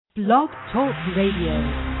Blog Talk Radio.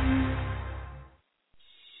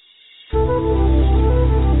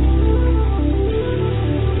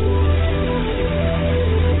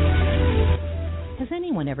 Has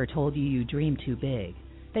anyone ever told you you dream too big,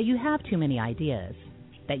 that you have too many ideas,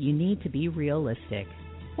 that you need to be realistic?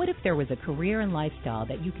 What if there was a career and lifestyle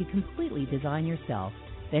that you could completely design yourself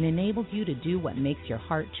that enables you to do what makes your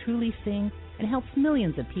heart truly sing and helps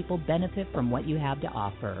millions of people benefit from what you have to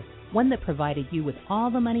offer? One that provided you with all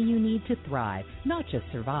the money you need to thrive, not just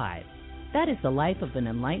survive. That is the life of an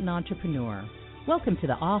enlightened entrepreneur. Welcome to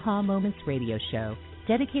the Aha Moments radio show,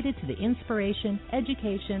 dedicated to the inspiration,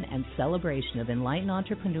 education, and celebration of enlightened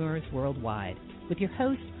entrepreneurs worldwide, with your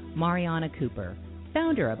host, Mariana Cooper,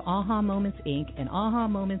 founder of Aha Moments Inc. and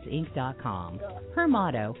AhaMomentsInc.com. Her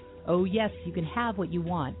motto, oh yes, you can have what you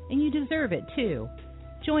want, and you deserve it too.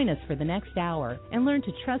 Join us for the next hour and learn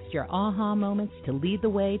to trust your aha moments to lead the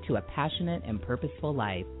way to a passionate and purposeful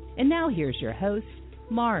life. And now here's your host,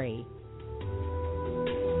 Mari.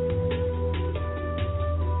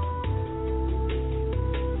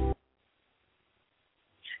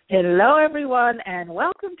 Hello, everyone, and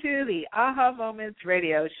welcome to the Aha Moments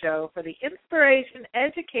radio show for the inspiration,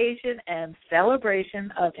 education, and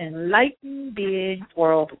celebration of enlightened beings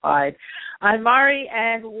worldwide. I'm Mari,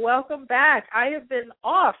 and welcome back. I have been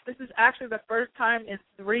off. This is actually the first time in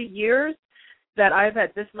 3 years that I've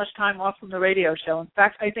had this much time off from the radio show. In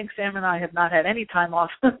fact, I think Sam and I have not had any time off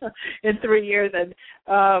in 3 years, and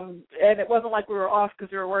it wasn't like we were off because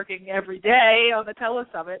we were working every day on the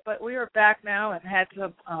telesummit, but we are back now and had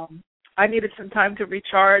to. I needed some time to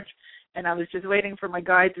recharge, and I was just waiting for my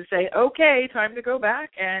guide to say, okay, time to go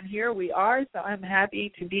back, and here we are. So I'm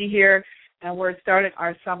happy to be here, and we're starting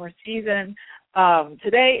our summer season.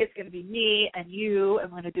 Today it's going to be me and you. I'm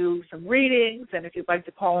going to do some readings, and if you'd like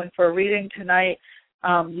to call in for a reading tonight,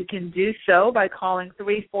 you can do so by calling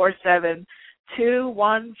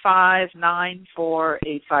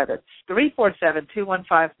 347-215-9485. That's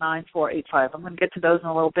 347-215-9485. I'm going to get to those in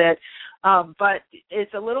a little bit, but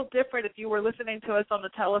it's a little different if you were listening to us on the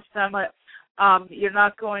telesummit. You're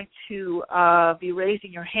not going to be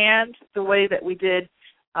raising your hand the way that we did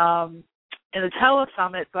in the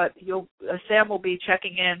telesummit, but Sam will be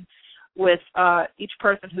checking in with each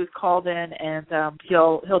person who's called in, and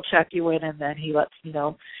he'll check you in, and then he lets you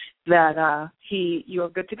know that you're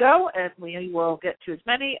good to go, and we will get to as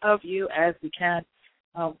many of you as we can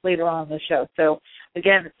later on in the show. So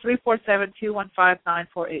again, it's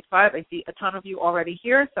 347-215-9485. I see a ton of you already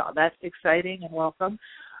here, so that's exciting and welcome.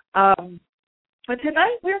 But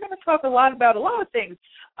tonight we're going to talk about a lot of things.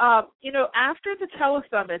 After the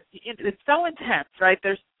telesummit, it's so intense, right?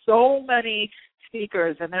 There's so many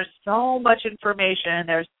speakers, and there's so much information.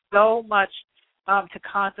 There's so much to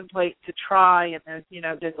contemplate, to try, and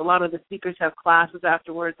there's a lot of the speakers have classes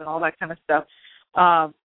afterwards and all that kind of stuff.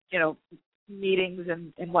 Meetings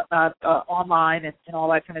and whatnot online and all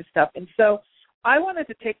that kind of stuff. And so I wanted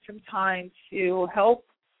to take some time to help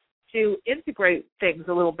to integrate things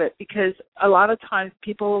a little bit, because a lot of times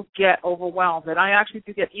people get overwhelmed, and I actually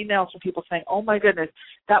do get emails from people saying, oh my goodness,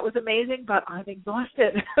 that was amazing, but I'm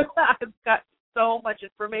exhausted. I've got so much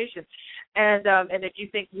information. And if you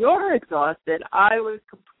think you're exhausted, I was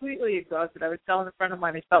completely exhausted. I was telling a friend of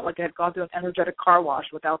mine, I felt like I had gone to an energetic car wash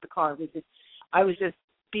without the car. I was just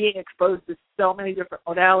being exposed to so many different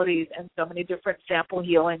modalities and so many different sample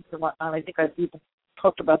healings and whatnot. I think I've even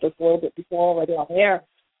talked about this a little bit before already on the air.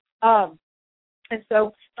 And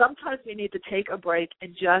so sometimes we need to take a break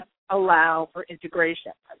and just allow for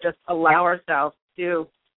integration, just allow ourselves to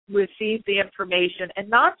receive the information, and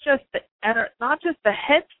not just the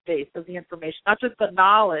headspace of the information, not just the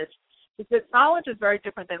knowledge, because knowledge is very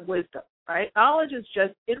different than wisdom, right? Knowledge is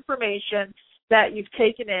just information that you've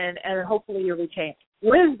taken in and hopefully you retain.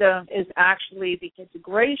 Wisdom is actually the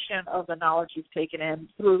integration of the knowledge you've taken in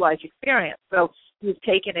through life experience. So you've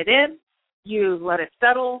taken it in, you've let it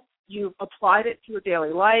settle, you've applied it to your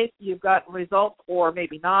daily life, you've gotten results or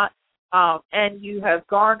maybe not, and you have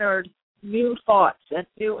garnered new thoughts and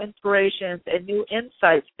new inspirations and new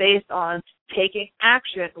insights based on taking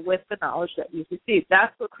action with the knowledge that you've received.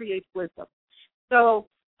 That's what creates wisdom. So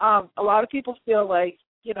a lot of people feel like,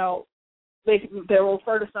 they'll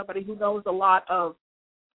refer to somebody who knows a lot of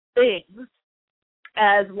things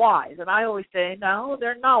as wise. And I always say, no,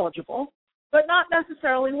 they're knowledgeable, but not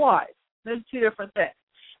necessarily wise. There's two different things.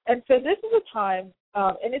 And so this is a time,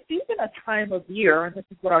 and it's even a time of year, and this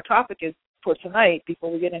is what our topic is for tonight before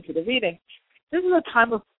we get into the reading. This is a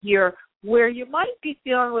time of year where you might be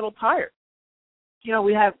feeling a little tired.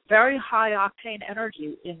 We have very high octane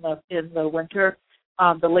energy in the winter,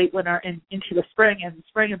 the late winter and into the spring, and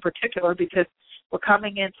spring in particular, because We're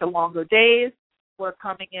coming into longer days. We're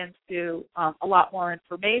coming into a lot more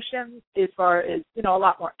information as far as, a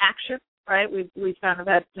lot more action, right? We've kind of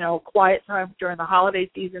had, quiet time during the holiday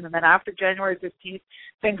season, and then after January 15th,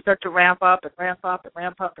 things start to ramp up and ramp up and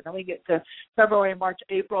ramp up, and then we get to February, March,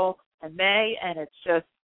 April, and May, and it's just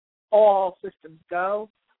all systems go.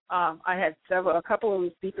 I had a couple of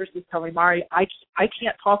the speakers who tell me, Mari, I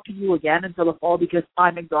can't talk to you again until the fall because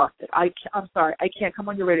I'm exhausted. I'm sorry, I can't come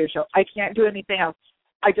on your radio show. I can't do anything else.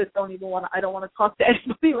 I just don't even want to. I don't want to talk to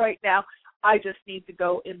anybody right now. I just need to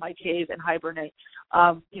go in my cave and hibernate.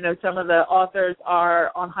 Some of the authors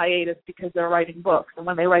are on hiatus because they're writing books, and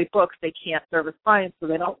when they write books, they can't service clients, so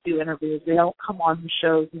they don't do interviews. They don't come on the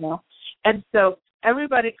shows, And so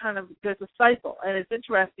everybody kind of there's a cycle, and it's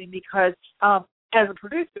interesting because as a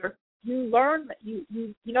producer, you learn that you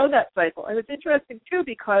know that cycle, and it's interesting too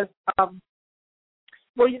because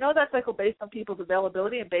you know that cycle based on people's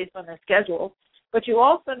availability and based on their schedules. But you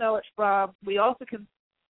also know it we also can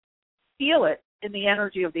feel it in the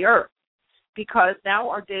energy of the earth because now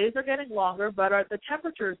our days are getting longer, but the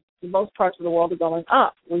temperatures in most parts of the world are going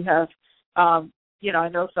up. We have, I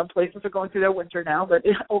know some places are going through their winter now, but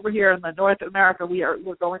over here in the North America, we're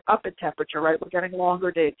going up in temperature, right? We're getting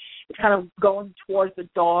longer days. It's kind of going towards the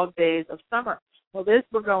dog days of summer. Well,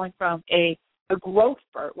 we're going from a growth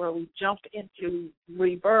spurt where we jumped into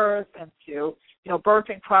rebirth and to,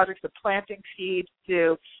 birthing projects of planting seeds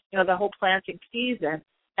to, the whole planting season.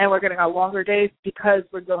 And we're getting our longer days because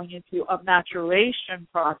we're going into a maturation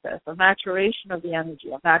process, a maturation of the energy,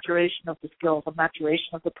 a maturation of the skills, a maturation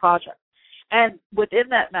of the project. And within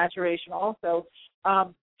that maturation also,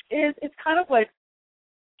 it's kind of like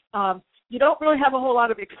you don't really have a whole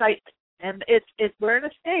lot of excitement. And we're in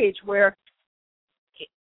a stage where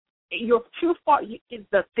you're too far.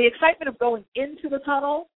 The excitement of going into the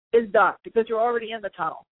tunnel is done because you're already in the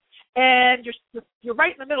tunnel, and you're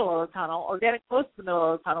right in the middle of the tunnel or getting close to the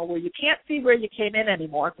middle of the tunnel where you can't see where you came in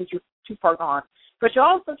anymore because you're too far gone. But you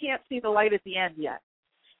also can't see the light at the end yet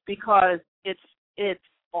because it's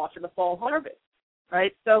off in the fall harvest,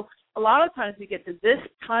 right? So a lot of times we get to this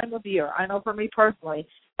time of year. I know for me personally,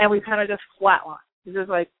 and we kind of just flatline. It's just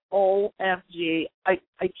like, OMG, I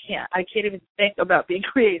can't even think about being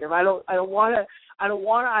creative. I don't want to.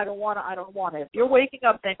 If you're waking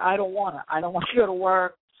up thinking, I don't want to go to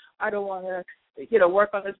work. I don't want to, work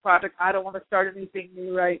on this project. I don't want to start anything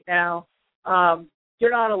new right now.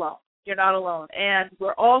 You're not alone. And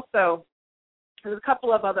there's a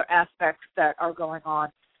couple of other aspects that are going on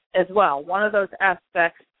as well. One of those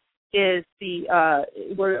aspects is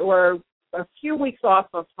we're a few weeks off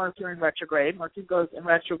of Mercury in retrograde. Mercury goes in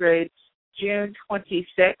retrograde June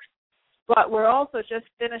 26th, but we're also just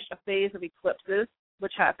finished a phase of eclipses,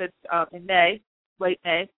 which happened in May, late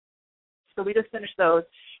May. So we just finished those.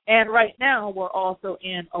 And right now we're also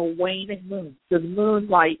in a waning moon. So the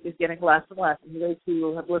moonlight is getting less and less. And those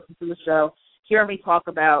who have listened to the show hear me talk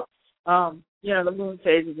about, the moon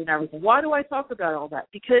phases and everything. Why do I talk about all that?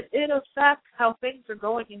 Because it affects how things are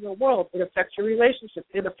going in your world. It affects your relationships.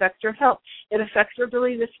 It affects your health. It affects your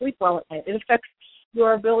ability to sleep well at night. It affects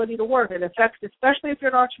your ability to work. It affects, especially if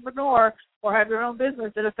you're an entrepreneur or have your own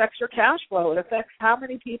business, it affects your cash flow. It affects how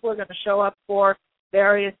many people are going to show up for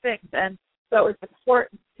various things. And so it's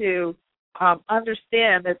important to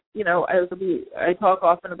understand that, as I talk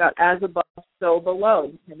often about as above, so below.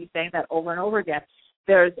 You can be saying that over and over again.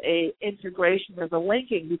 There's a integration, there's a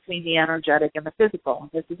linking between the energetic and the physical.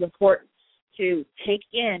 And this is important to take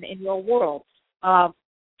in your world.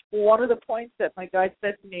 One of the points that my guide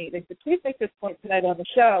said to me, they said, please make this point tonight on the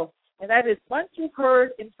show, and that is once you've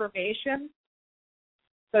heard information,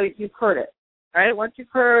 so you've heard it, right? Once you've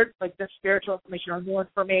heard like the spiritual information or new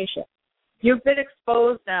information, you've been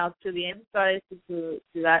exposed now to the insights, to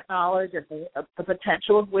that knowledge and the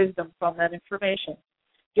potential of wisdom from that information.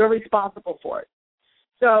 You're responsible for it.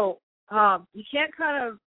 So you can't kind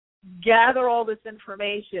of gather all this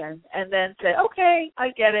information and then say, okay, I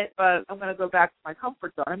get it, but I'm going to go back to my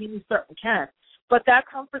comfort zone. I mean, you certainly can. But that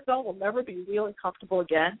comfort zone will never be really comfortable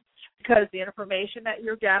again because the information that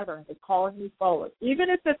you're gathering is calling you forward.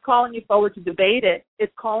 Even if it's calling you forward to debate it,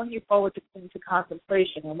 it's calling you forward into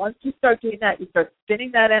contemplation. And once you start doing that, you start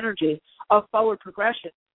spinning that energy of forward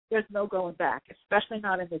progression. There's no going back, especially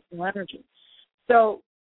not in this new energy. So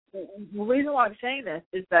the reason why I'm saying this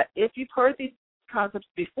is that if you've heard these concepts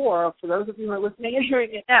before, for those of you who are listening and hearing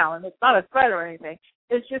it now, and it's not a threat or anything,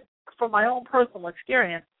 it's just from my own personal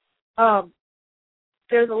experience,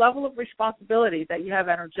 there's a level of responsibility that you have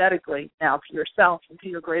energetically now to yourself and to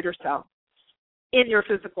your greater self in your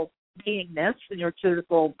physical beingness, in your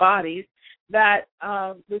physical bodies, that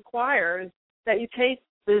requires that you take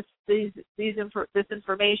this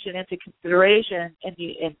information into consideration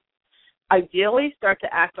and ideally start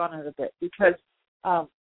to act on it a bit, because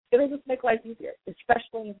it'll just make life easier,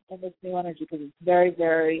 especially in this new energy, because it's very,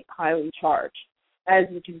 very highly charged. As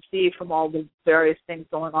you can see from all the various things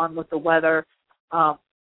going on with the weather,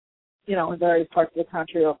 in various parts of the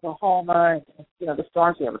country, Oklahoma, and the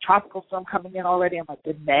storms. We have a tropical storm coming in already. I'm like,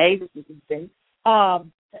 in May, this is insane.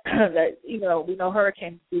 That we know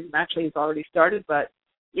hurricane season actually has already started, but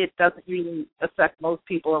it doesn't really affect most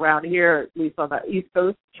people around here, at least on the East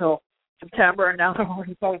Coast, until September. And now they're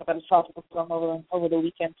already talking about a tropical storm over the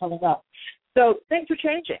weekend coming up. So things are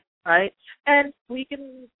changing, right? And we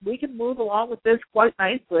can move along with this quite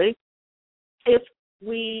nicely if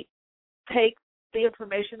we take the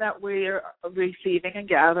information that we're receiving and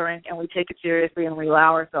gathering, and we take it seriously, and we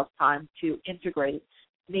allow ourselves time to integrate,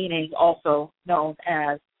 meaning also known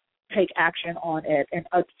as take action on it and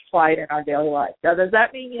apply it in our daily life. Now, does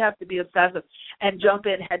that mean you have to be obsessive and jump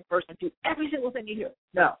in head first and do every single thing you hear?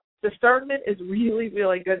 No. Discernment is really,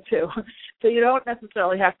 really good, too. So you don't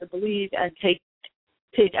necessarily have to believe and take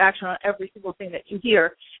action on every single thing that you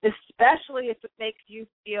hear, especially if it makes you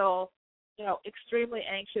feel extremely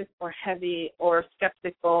anxious or heavy or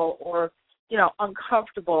skeptical or,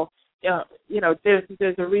 uncomfortable.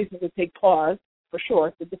 There's a reason to take pause, for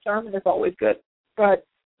sure. The discernment is always good. But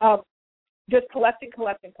just collecting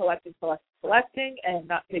and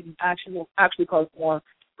not taking action will actually cause more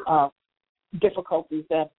difficulties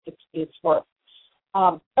than it's worth.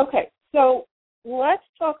 Okay, so let's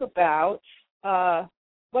talk about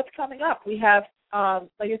what's coming up. We have,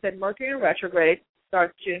 like I said, Mercury in retrograde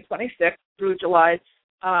starts June 26th through July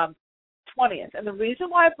 20th. And the reason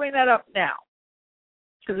why I bring that up now,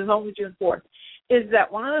 because it's only June 4th, is that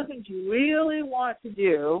one of the things you really want to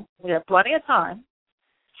do, we have plenty of time,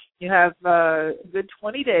 you have a good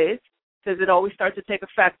 20 days, because it always starts to take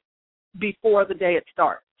effect before the day it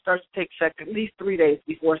starts. It starts to take effect at least 3 days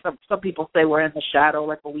before. Some people say we're in the shadow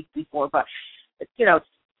like a week before, but,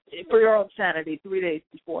 for your own sanity, 3 days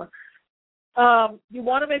before. You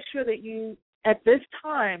want to make sure that you, at this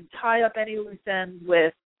time, tie up any loose ends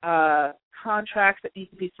with contracts that need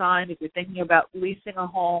to be signed. If you're thinking about leasing a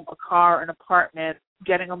home, a car, an apartment,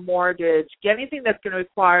 getting a mortgage, get anything that's going to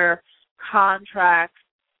require contracts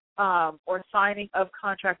or signing of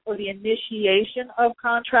contracts or the initiation of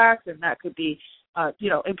contracts, and that could be,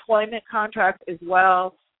 employment contracts as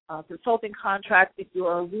well, consulting contracts. If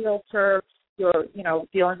you're a realtor, you're,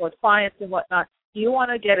 dealing with clients and whatnot, you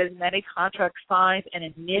want to get as many contracts signed and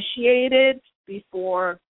initiated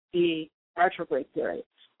before the retrograde period.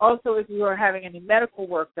 Also, if you are having any medical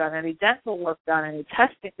work done, any dental work done, any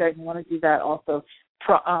testing done, you want to do that also.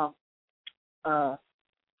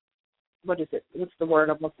 What is it? What's the word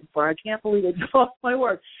I'm looking for? I can't believe I just lost my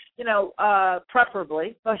word.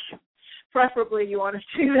 Preferably you want to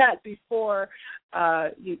do that before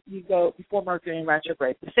you go before Mercury in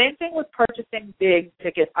retrograde. The same thing with purchasing big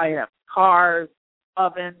ticket items, cars,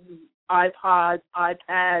 ovens, iPods,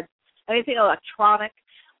 iPads, anything electronic,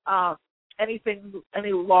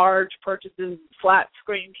 any large purchases, flat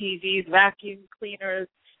screen TVs, vacuum cleaners.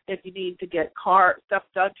 If you need to get stuff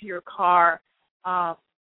done to your car,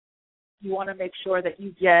 you want to make sure that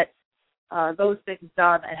you get those things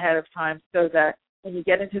done ahead of time, so that when you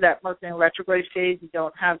get into that Mercury retrograde phase, you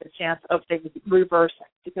don't have the chance of things reversing.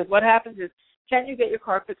 Because what happens is, can you get your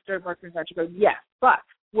car fixed during Mercury retrograde? Yes. But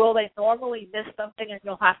will they normally miss something and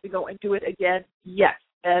you'll have to go into it again? Yes.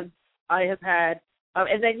 And I have had,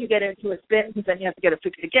 and then you get into a spin, because then you have to get it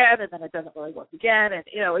fixed again, and then it doesn't really work again. And,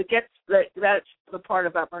 it gets, that's the part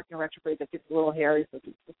about Mercury retrograde that gets a little hairy for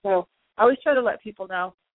people. So I always try to let people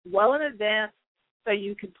know well in advance, so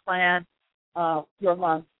you can plan your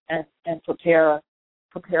month and prepare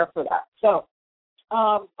for that. So,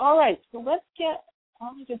 all right. So let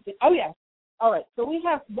me just see. Oh, yeah. All right. So we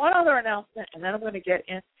have one other announcement, and then I'm going to get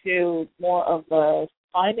into more of the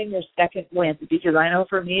finding your second wind, because I know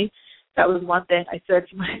for me, that was one thing I said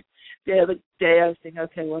to my the other day. I was thinking,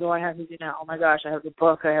 okay, what do I have to do now? Oh, my gosh, I have the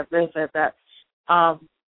book. I have this, I have that.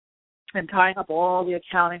 And tying up all the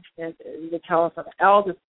accounting, the telesum.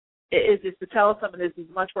 The telesum is as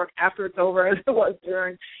much work after it's over as it was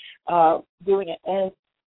during doing it.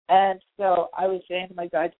 And so I was saying to my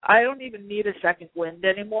guys, I don't even need a second wind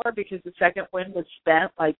anymore, because the second wind was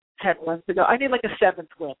spent like 10 months ago. I need like a seventh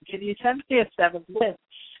wind. Can you send me a seventh wind?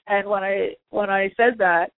 And when I said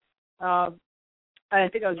that, I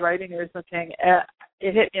think I was writing or something,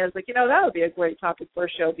 it hit me. I was like, that would be a great topic for a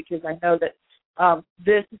show, because I know that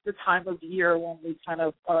this is the time of the year when we kind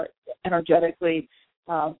of are energetically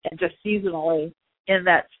and just seasonally in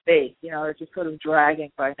that space. They're just sort of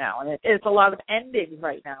dragging right now. And it's a lot of endings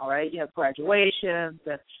right now, right? You have graduations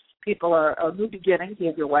and people are new beginnings. You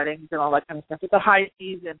have your weddings and all that kind of stuff. It's a high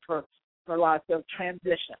season for lots of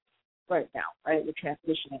transition right now, right? We're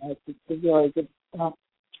transitioning. It's a really good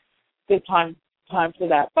time for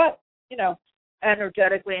that. But,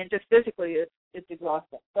 energetically and just physically, it's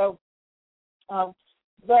exhausting. So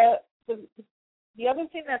the other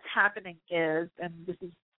thing that's happening is, and this is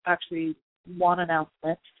actually one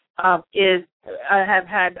announcement, is I have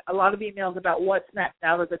had a lot of emails about what's next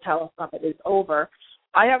now that the telesummit is over.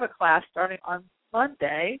 I have a class starting on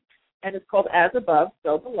Monday, and it's called As Above,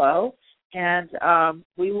 So Below, and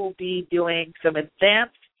we will be doing some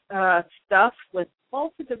advanced stuff with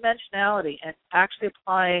multidimensionality and actually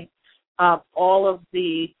applying all of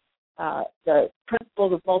the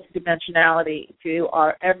principles of multidimensionality to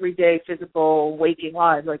our everyday physical waking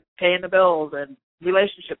lives, like paying the bills and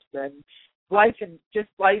relationships and life and just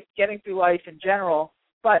life, getting through life in general,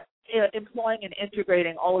 but employing and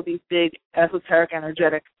integrating all of these big esoteric,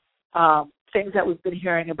 energetic things that we've been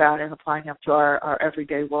hearing about and applying them to our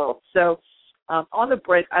everyday world. So on the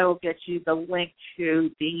break, I will get you the link to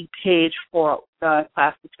the page for the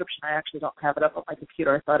class description. I actually don't have it up on my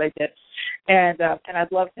computer. I thought I did. And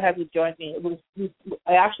I'd love to have you join me.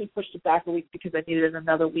 I actually pushed it back a week because I needed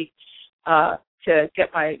another week to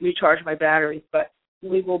recharge my batteries. But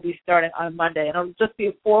we will be starting on Monday. And it'll just be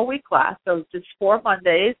a 4-week class. So just 4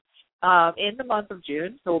 Mondays in the month of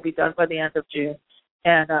June. So we'll be done by the end of June.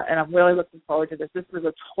 And I'm really looking forward to this. This is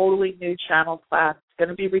a totally new channel class. It's going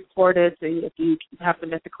to be recorded, so if you have to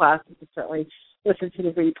miss a class, you can certainly listen to the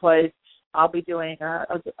replays. I'll be doing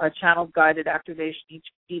a channel guided activation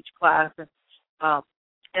each class, and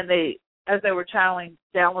as they were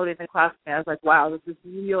downloading the class, I was like, wow, this is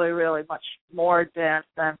really, really much more advanced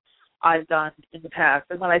than I've done in the past.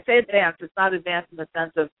 And when I say advanced, it's not advanced in the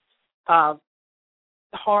sense of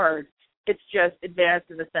hard. It's just advanced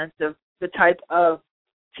in the sense of the type of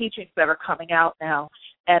teachings that are coming out now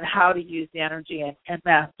and how to use the energy and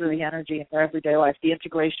master the energy in their everyday life. The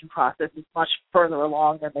integration process is much further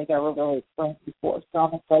along than they've ever really explained before, so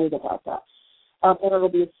I'm excited about that. And it'll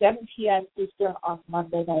be at 7 p.m. Eastern on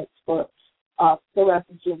Monday nights for the rest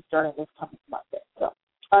of June, starting this coming Monday. So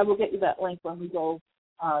I will get you that link when we go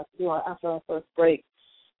after our first break.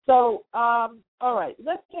 So, all right,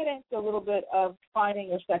 let's get into a little bit of finding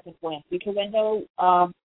your second wind, because I know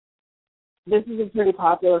this is a pretty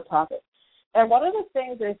popular topic. And one of the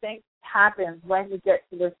things I think happens when you get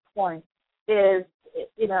to this point is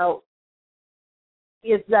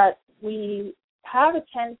that we have a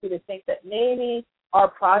tendency to think that maybe our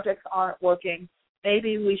projects aren't working,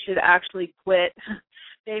 maybe we should actually quit,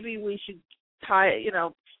 maybe we should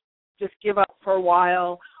just give up for a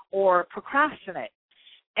while or procrastinate.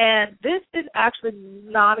 And this is actually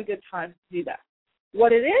not a good time to do that.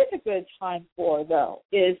 What it is a good time for, though,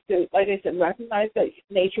 is to, like I said, recognize that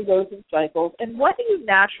nature goes in cycles. And what do you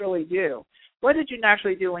naturally do? What did you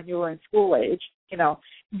naturally do when you were in school age?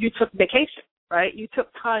 You took vacation, right? You took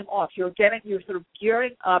time off. You're sort of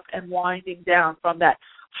gearing up and winding down from that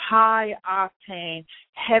high octane,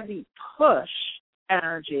 heavy push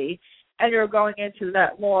energy, and you're going into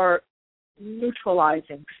that more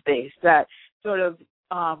neutralizing space, that sort of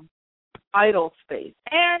idle space,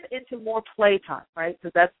 and into more playtime, right?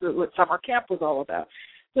 Because that's what summer camp was all about.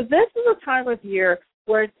 So this is a time of year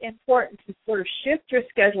where it's important to sort of shift your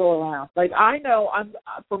schedule around. Like I know,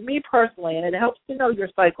 for me personally, and it helps to know your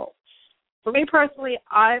cycles. For me personally,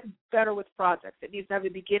 I'm better with projects. It needs to have a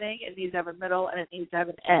beginning, it needs to have a middle, and it needs to have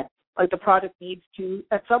an end. Like the project needs to,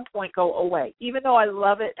 at some point, go away. Even though I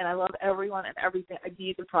love it and I love everyone and everything, I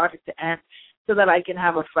need the project to end so that I can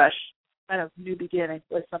have a fresh kind of new beginning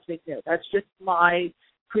with something new. That's just my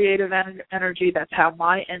creative energy. That's how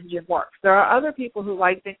my engine works. There are other people who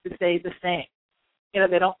like things to stay the same.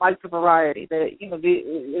 They don't like the variety. There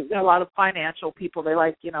are a lot of financial people. They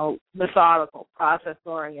like, methodical,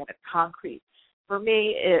 process-oriented, concrete. For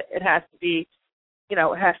me, it has to be,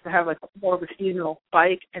 it has to have like more of a seasonal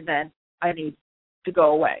spike, and then I need to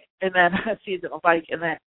go away. And then a seasonal spike, and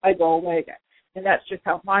then I go away again. And that's just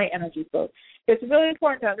how my energy flows. It's really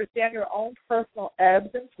important to understand your own personal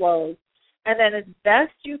ebbs and flows, and then as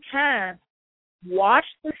best you can, watch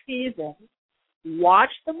the seasons,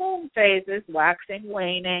 watch the moon phases, waxing,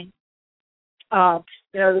 waning.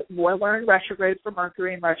 We're in retrograde for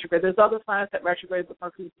Mercury and retrograde. There's other planets that retrograde, but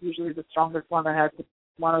Mercury is usually the strongest one that has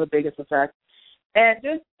one of the biggest effects. And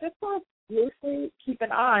just sort of loosely keep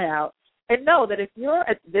an eye out and know that if you're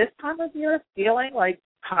at this time of year feeling like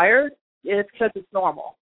tired, it's because it's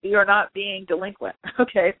normal. you're not being delinquent.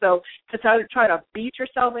 Okay, so to try to beat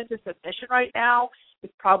yourself into submission right now is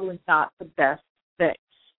probably not the best thing.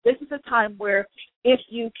 This is a time where if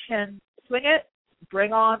you can swing it,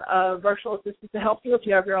 bring on a virtual assistant to help you if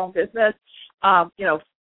you have your own business.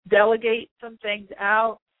 Delegate some things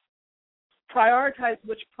out. Prioritize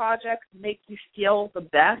which projects make you feel the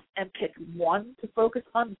best and pick one to focus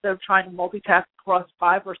on instead of trying to multitask across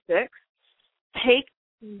 5 or 6. Take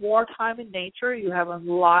more time in nature. You have a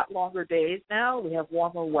lot longer days now. We have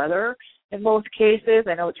warmer weather in most cases.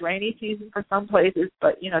 I know it's rainy season for some places,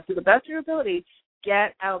 but, to the best of your ability,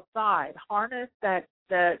 get outside. Harness that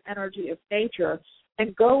energy of nature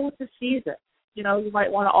and go with the season. You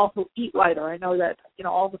might want to also eat lighter. I know that,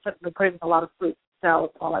 all of a sudden we're craving a lot of fruit,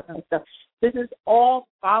 salads, all that kind of stuff. This is all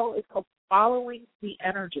it's called following the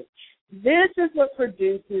energy. This is what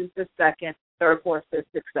produces the 2nd, 3rd, 4th, 5th,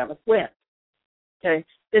 6th, 7th win. Okay?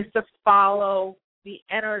 Is to follow the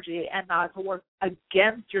energy and not to work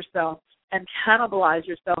against yourself and cannibalize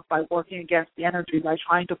yourself by working against the energy, by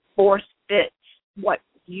trying to force fit what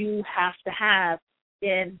you have to have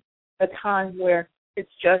in a time where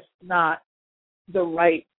it's just not the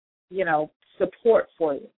right, support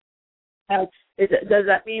for you. Now, does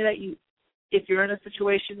that mean that if you're in a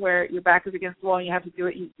situation where your back is against the wall and you have to do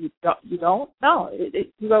it, you don't? No,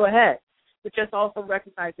 you go ahead. But just also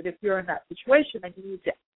recognize that if you're in that situation, then you need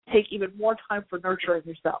to take even more time for nurturing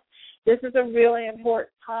yourself. This is a really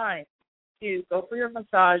important time to go for your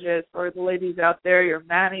massages, for the ladies out there, your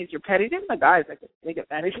manis, your pedis, even the guys, they get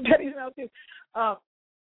manis and pedis now too.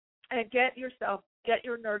 And get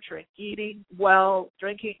your nurturing, eating well,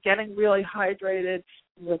 drinking, getting really hydrated.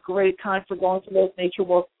 It's a great time for going to those nature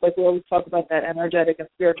walks, like we always talk about that energetic and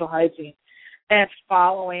spiritual hygiene, and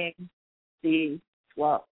following the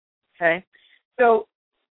flow. Okay? So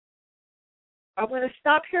I'm going to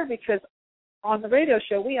stop here because on the radio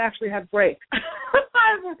show, we actually have breaks.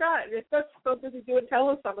 I forgot. It's just so busy doing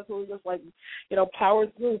telesummits, so we just power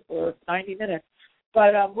through for 90 minutes.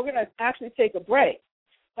 But we're going to actually take a break.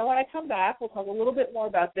 Now, when I come back, we'll talk a little bit more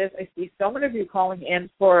about this. I see so many of you calling in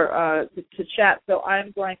for to chat, so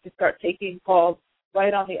I'm going to start taking calls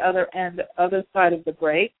right on the other side of the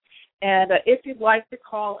break. And if you'd like to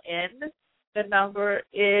call in, the number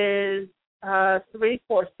is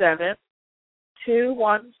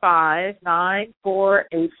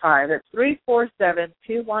 347-215-9485. That's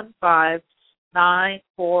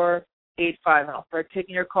 347-215-9485. And I'll start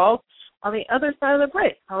taking your calls on the other side of the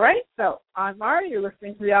break. All right? So I'm Mara. You're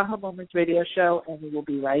listening to the Aha Moments radio show, and we will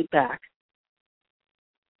be right back.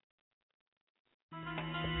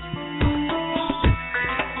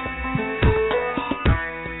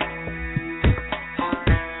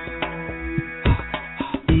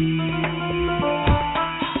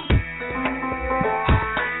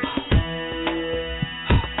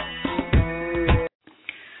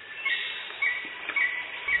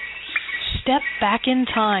 Step back in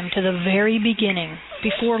time to the very beginning,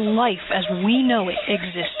 before life as we know it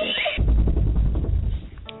existed.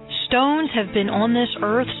 Stones have been on this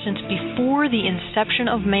earth since before the inception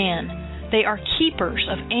of man. They are keepers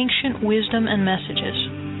of ancient wisdom and messages.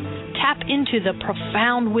 Tap into the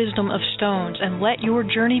profound wisdom of stones and let your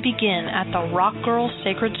journey begin at the Rock Girl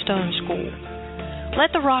Sacred Stone School.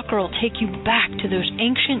 Let the Rock Girl take you back to those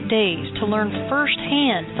ancient days to learn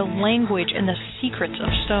firsthand the language and the secrets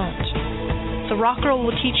of stones. The Rock Girl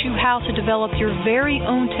will teach you how to develop your very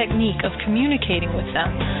own technique of communicating with them,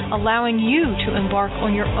 allowing you to embark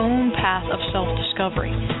on your own path of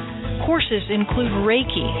self-discovery. Courses include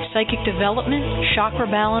Reiki, psychic development, chakra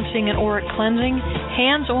balancing and auric cleansing,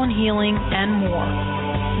 hands-on healing, and more.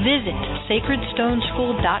 Visit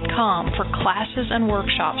sacredstoneschool.com for classes and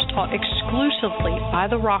workshops taught exclusively by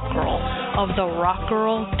the Rock Girl of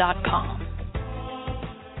therockgirl.com.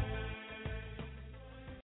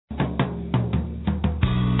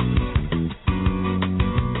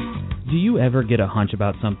 Do you ever get a hunch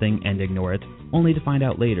about something and ignore it, only to find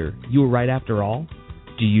out later you were right after all?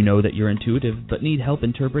 Do you know that you're intuitive but need help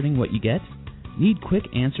interpreting what you get? Need quick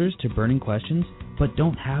answers to burning questions but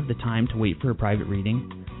don't have the time to wait for a private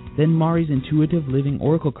reading? Then Mari's Intuitive Living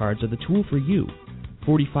Oracle cards are the tool for you.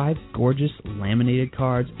 45 gorgeous laminated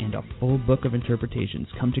cards and a full book of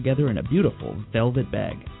interpretations come together in a beautiful velvet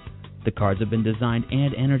bag. The cards have been designed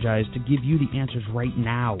and energized to give you the answers right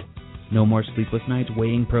now. No more sleepless nights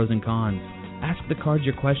weighing pros and cons. Ask the cards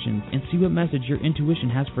your questions and see what message your intuition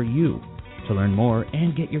has for you. To learn more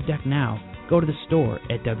and get your deck now, go to the store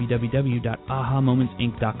at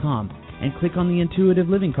www.ahamomentsinc.com and click on the Intuitive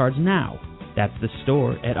Living cards now. That's the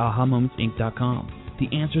store at ahamomentsinc.com.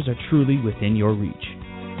 The answers are truly within your reach.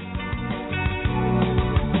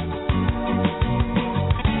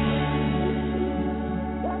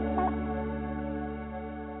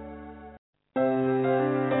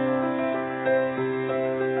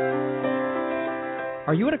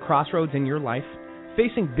 Are you at a crossroads in your life,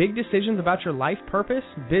 facing big decisions about your life purpose,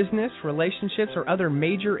 business, relationships, or other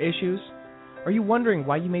major issues? Are you wondering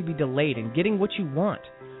why you may be delayed in getting what you want?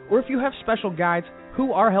 Or if you have special guides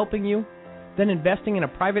who are helping you? Then investing in a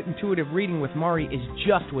private intuitive reading with Mari is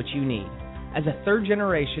just what you need. As a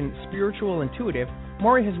third-generation spiritual intuitive,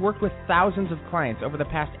 Mari has worked with thousands of clients over the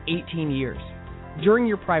past 18 years. During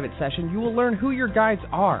your private session, you will learn who your guides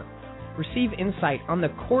are, receive insight on the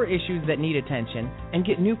core issues that need attention, and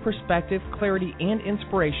get new perspective, clarity, and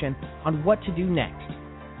inspiration on what to do next.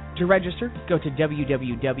 To register, go to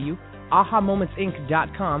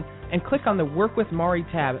www.ahamomentsinc.com and click on the Work with Mari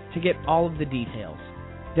tab to get all of the details.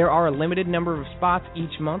 There are a limited number of spots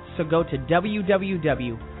each month, so go to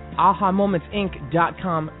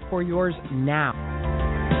www.ahamomentsinc.com for yours now.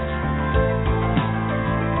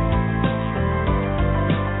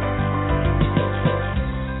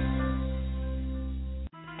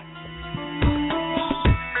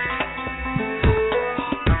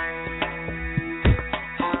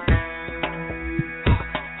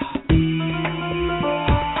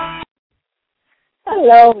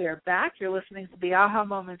 Hello, we are back. You're listening to the Aha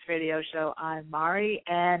Moments radio show. I'm Mari,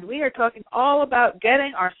 and we are talking all about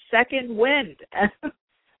getting our second wind.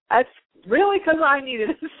 That's really because I needed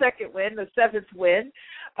a second wind, the seventh wind.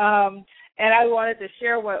 And I wanted to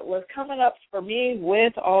share what was coming up for me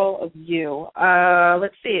with all of you.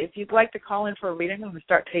 Let's see. If you'd like to call in for a reading, I'm going to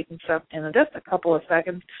start taking some in just a couple of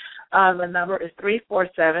seconds. The number is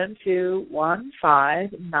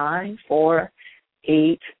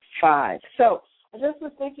 347-215-9485. So, I just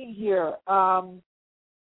was thinking here, I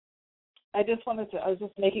was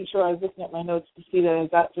just making sure I was looking at my notes to see that I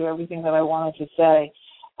got through everything that I wanted to say.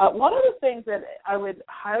 One of the things that I would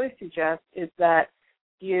highly suggest is that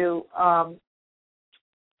you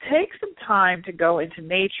take some time to go into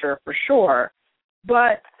nature for sure,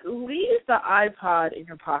 but leave the iPod in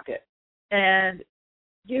your pocket. And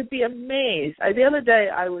you'd be amazed. The other day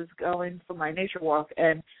I was going for my nature walk,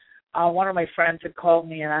 and one of my friends had called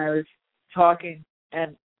me, and I was talking,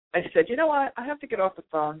 and I said, you know what, I have to get off the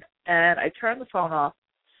phone, and I turned the phone off.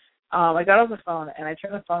 I got off the phone, and I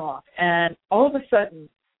turned the phone off, and all of a sudden,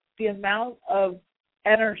 the amount of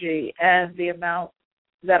energy and the amount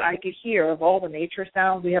that I could hear of all the nature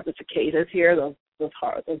sounds. We have the cicadas here, those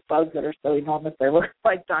bugs that are so enormous, they look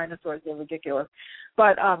like dinosaurs, they're ridiculous,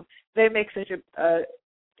 but they make such an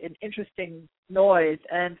interesting noise,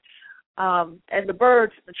 and the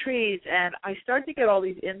birds, the trees, and I started to get all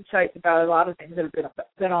these insights about a lot of things that have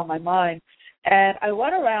been on my mind. And I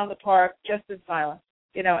went around the park just in silence,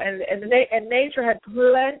 and nature had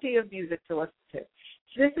plenty of music to listen to.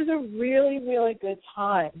 So this is a really, really good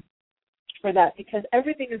time for that because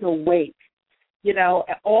everything is awake.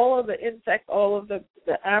 All of the insects, all of the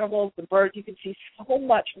animals, the birds, you can see so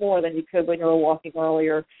much more than you could when you were walking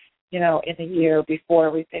earlier, in the year before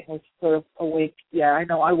everything was sort of awake. Yeah, I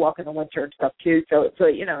know I walk in the winter and stuff too, so it's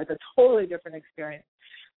a totally different experience.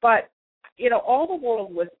 But, all the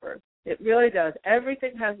world whispers. It really does.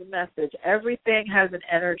 Everything has a message. Everything has an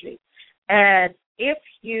energy. And if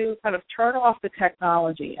you kind of turn off the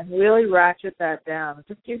technology and really ratchet that down,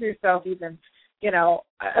 just give yourself even, a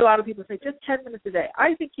lot of people say just 10 minutes a day.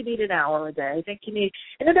 I think you need an hour a day. I think you need,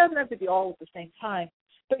 and it doesn't have to be all at the same time.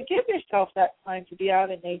 But give yourself that time to be out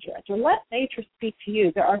in nature and to let nature speak to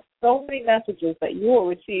you. There are so many messages that you will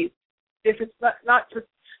receive. If it's not just,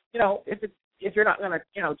 if you're not going to,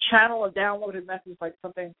 channel a downloaded message like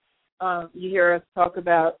something you hear us talk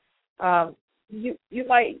about,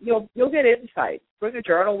 you'll get insight. Bring a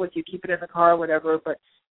journal with you, keep it in the car, or whatever. But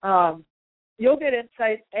you'll get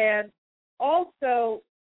insight, and also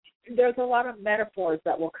there's a lot of metaphors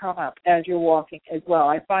that will come up as you're walking as well.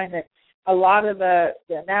 I find that a lot of the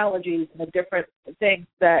analogies and the different things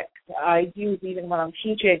that I use even when I'm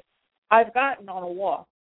teaching, I've gotten on a walk.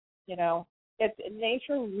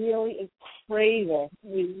 Nature really is craving.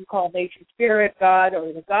 We call nature spirit, God,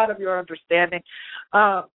 or the God of your understanding,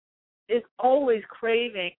 is always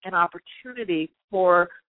craving an opportunity for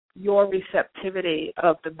your receptivity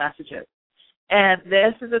of the messages. And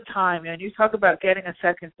this is a time, and you talk about getting a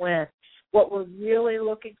second wind, what we're really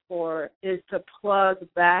looking for is to plug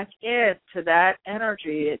back into that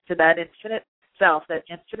energy, to that infinite self, that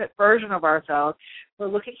infinite version of ourselves. We're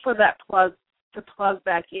looking for that plug to plug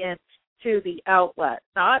back in to the outlet,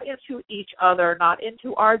 not into each other, not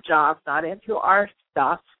into our jobs, not into our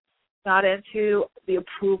stuff, not into the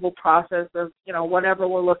approval process of, whatever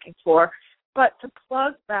we're looking for, but to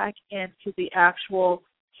plug back into the actual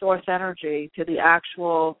source energy, to the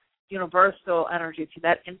actual universal energy, to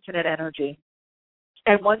that infinite energy.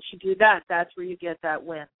 And once you do that, that's where you get that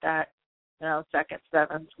wind, that second,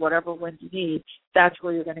 seventh, whatever wind you need, that's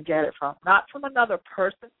where you're going to get it from. Not from another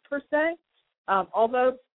person per se,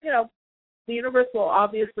 although, the universe will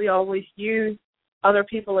obviously always use other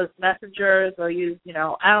people as messengers, or use,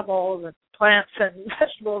 animals and plants and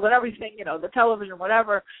vegetables and everything, the television,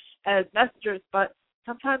 whatever, as messengers, but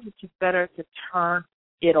sometimes it's just better to turn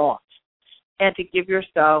it off and to give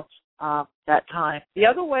yourself that time.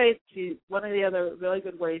 One of the other really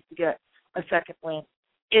good ways to get a second wind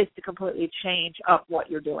is to completely change up what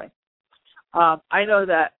you're doing. I know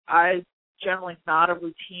that I'm generally not a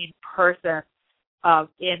routine person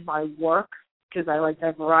in my work, because I like to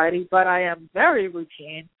have variety, but I am very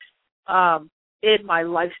routine in my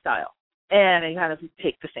lifestyle. And I kind of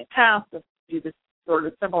take the same task and do this sort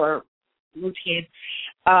of similar routine.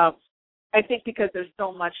 I think because there's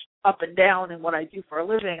so much up and down in what I do for a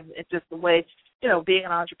living, it's just the way, being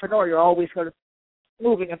an entrepreneur, you're always sort of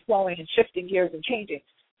moving and flowing and shifting gears and changing.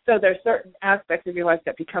 So there's certain aspects of your life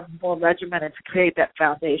that become more regimented to create that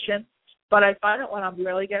foundation. But I find that when I'm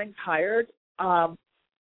really getting tired,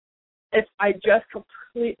 if I just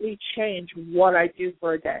completely change what I do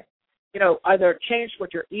for a day, either change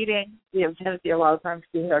what you're eating. We have a tendency a lot of times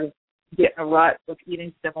to get in a rut with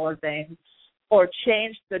eating similar things, or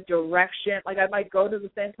change the direction. Like I might go to the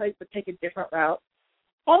same place but take a different route.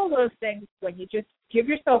 All of those things, when you just give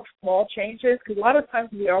yourself small changes, because a lot of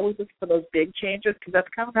times we always look for those big changes, because that's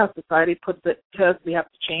kind of how society puts it to us. We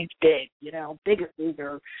have to change big, biggest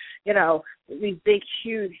bigger, these big,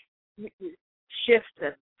 huge shifts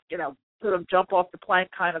and, sort of jump off the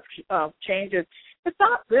plank kind of changes. It's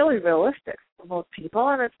not really realistic for most people,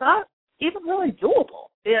 and it's not even really doable,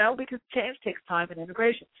 because change takes time and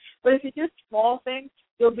integration. But if you do small things,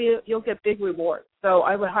 you'll get big rewards. So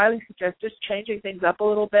I would highly suggest just changing things up a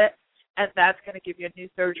little bit, and that's going to give you a new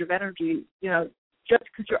surge of energy, just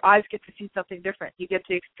because your eyes get to see something different. You get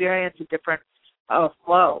to experience a different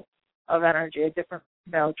flow of energy, a different,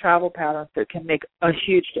 travel patterns that can make a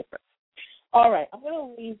huge difference. All right, I'm going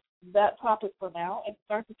to leave that topic for now and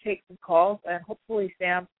start to take some calls, and hopefully,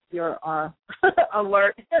 Sam, you're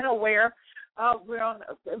alert and aware. It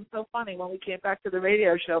was so funny when we came back to the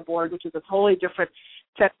radio show board, which is a totally different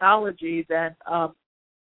technology than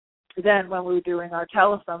when we were doing our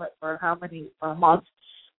telesummit for how many months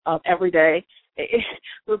every day. We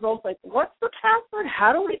were both like, what's the password?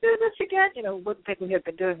 How do we do this again? Wouldn't think we had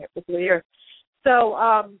been doing it for 3 years. So,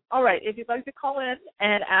 all right, if you'd like to call in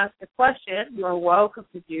and ask a question, you're welcome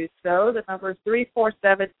to do so. The number is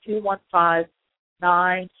 347-215-9485.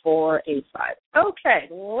 Okay,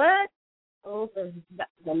 let's open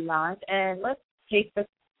the line, and let's take the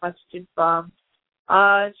question from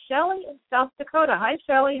Shelley in South Dakota. Hi,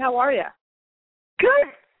 Shelley. How are you? Good.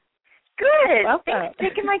 Welcome. Thanks for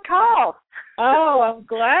taking my call. Oh, I'm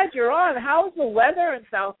glad you're on. How's the weather in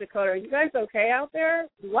South Dakota? Are you guys okay out there? A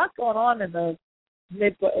lot going on in the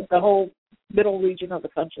whole middle region of the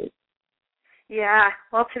country. Yeah.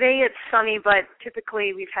 Well, today it's sunny, but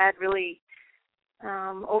typically we've had really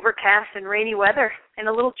overcast and rainy weather and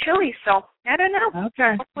a little chilly. So I don't know.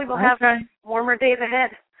 Okay. Hopefully we'll have warmer days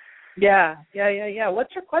ahead. Yeah.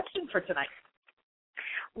 What's your question for tonight?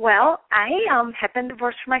 Well, I have been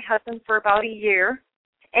divorced from my husband for about a year,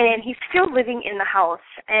 and he's still living in the house.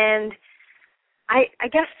 And I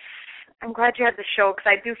guess I'm glad you had the show, because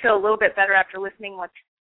I do feel a little bit better after listening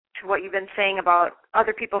to what you've been saying about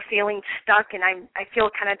other people feeling stuck, and I feel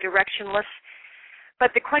kind of directionless.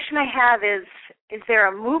 But the question I have is there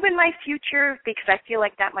a move in my future? Because I feel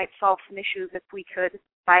like that might solve some issues if we could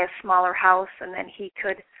buy a smaller house and then he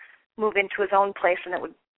could move into his own place,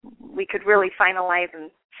 and we could really finalize and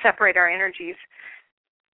separate our energies.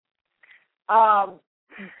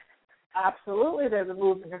 Absolutely, there's a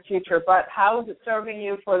move in your future, but how is it serving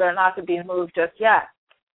you for there not to be a move just yet?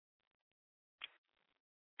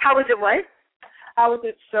 How is it what? How is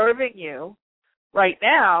it serving you right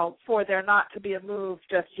now for there not to be a move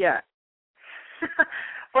just yet?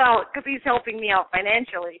 Well, because he's helping me out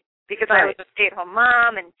financially, because right. I was a stay-at-home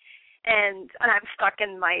mom, and I'm stuck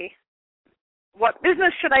in what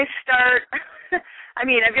business should I start? I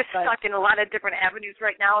mean, I'm just stuck in a lot of different avenues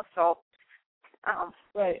right now, so.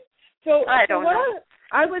 Right. So I don't know.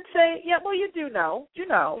 I would say, yeah, well, you know,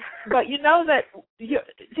 but you know that,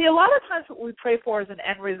 see, a lot of times what we pray for is an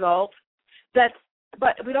end result, but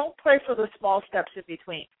we don't pray for the small steps in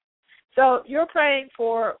between. So you're praying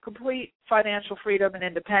for complete financial freedom and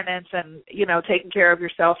independence and, taking care of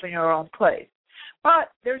yourself in your own place.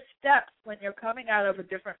 But there's steps when you're coming out of a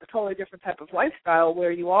totally different type of lifestyle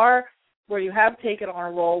where you have taken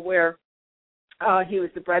on a role where he was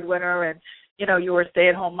the breadwinner and, you were a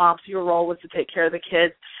stay-at-home mom, so your role was to take care of the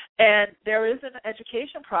kids. And there is an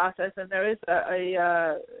education process, and there is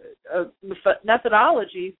a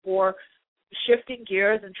methodology for shifting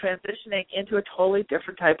gears and transitioning into a totally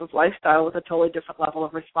different type of lifestyle with a totally different level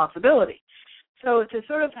of responsibility. So to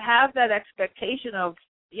sort of have that expectation of,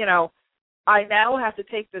 I now have to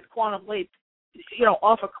take this quantum leap,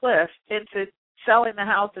 off a cliff into selling the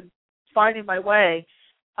house and finding my way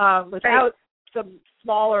without some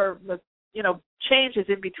smaller, changes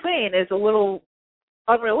in between is a little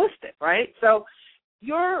unrealistic, right? So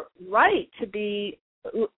you're right to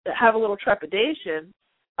have a little trepidation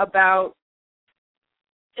about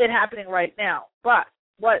it happening right now. But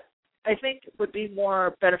what I think would be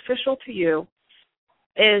more beneficial to you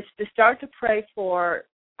is to start to pray for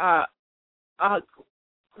a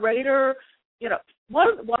greater, one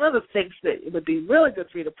of the things that it would be really good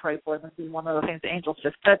for you to pray for, and this is one of the things the angels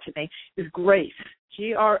just said to me, is grace,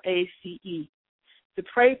 Grace, to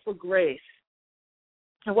pray for grace.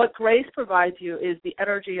 And what grace provides you is the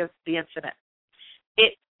energy of the infinite.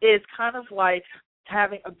 It is kind of like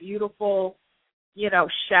having a beautiful,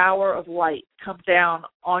 shower of light come down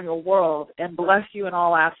on your world and bless you in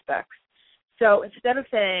all aspects. So instead of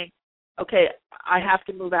saying, okay, I have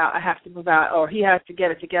to move out, or he has to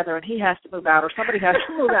get it together and he has to move out, or somebody has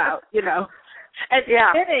to move out, and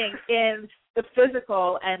sitting in the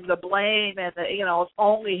physical and the blame and the, if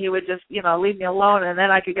only he would just, leave me alone and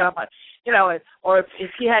then I could get on my, or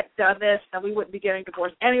if he had done this, then we wouldn't be getting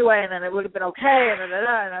divorced anyway, and then it would have been okay,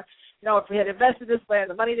 and if we had invested this way and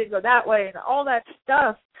the money didn't go that way and all that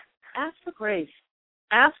stuff, ask for grace.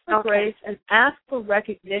 Ask for grace and ask for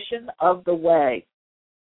recognition of the way.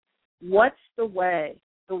 What's the way?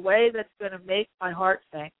 The way that's going to make my heart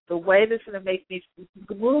sing, the way that's going to make me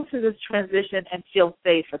move through this transition and feel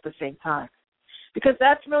safe at the same time. Because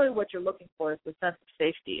that's really what you're looking for, is the sense of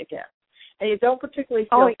safety again. And you don't particularly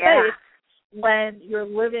feel safe when you're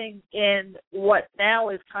living in what now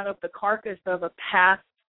is kind of the carcass of a past,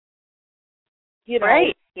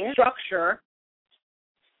 structure.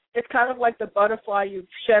 It's kind of like the butterfly. You've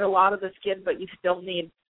shed a lot of the skin, but you still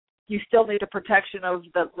need the protection of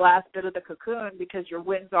the last bit of the cocoon because your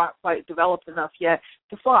wings aren't quite developed enough yet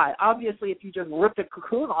to fly. Obviously, if you just ripped the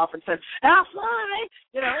cocoon off and said, "I'll fly,"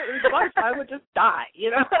 the butterfly would just die.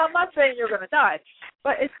 I'm not saying you're going to die,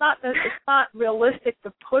 but it's not realistic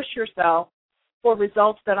to push yourself for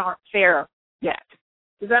results that aren't fair yet.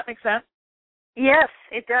 Does that make sense? Yes,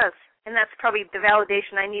 it does, and that's probably the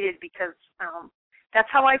validation I needed because that's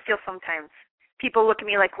how I feel sometimes. People look at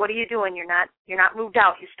me like, "What are you doing? You're not moved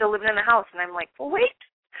out. You're still living in the house." And I'm like, "Well, wait,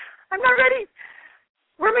 I'm not ready.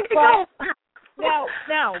 Where am I going to go?"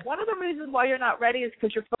 Now, one of the reasons why you're not ready is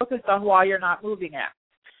because you're focused on why you're not moving at.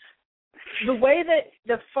 The way that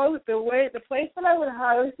the place that I would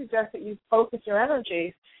highly suggest that you focus your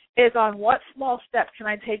energy is on what small steps can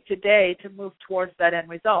I take today to move towards that end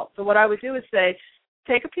result. So what I would do is say,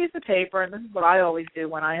 take a piece of paper, and this is what I always do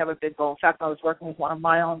when I have a big goal. In fact, I was working with one of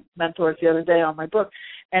my own mentors the other day on my book,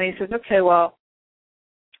 and he says, "Okay, well,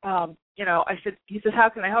 he says, how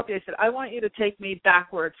can I help you?" I said, "I want you to take me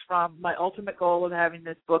backwards from my ultimate goal of having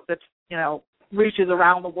this book that's, reaches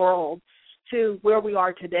around the world to where we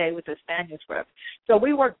are today with this manuscript." So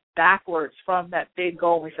we worked backwards from that big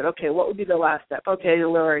goal. We said, okay, what would be the last step? Okay, the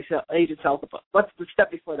literary agent sells the book. What's the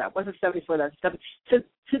step before that? What's the step before that?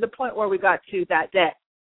 To the point where we got to that day.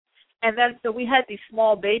 And then so we had these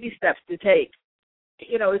small baby steps to take.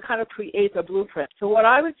 It kind of creates a blueprint. So what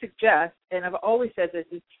I would suggest, and I've always said this,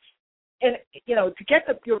 is, to get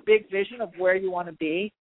your big vision of where you want to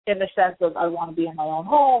be, in the sense of I want to be in my own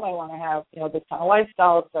home, I want to have, this kind of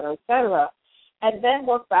lifestyle, et cetera, and then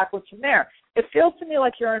work backwards from there. It feels to me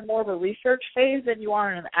like you're in more of a research phase than you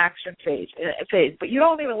are in an action phase. But you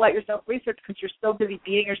don't even let yourself research because you're still busy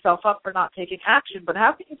beating yourself up for not taking action. But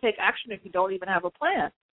how can you take action if you don't even have a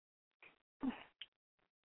plan?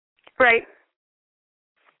 Right.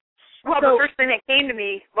 Well, the first thing that came to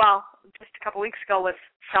me, just a couple weeks ago, was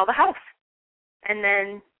sell the house. And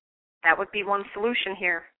then that would be one solution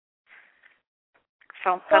here.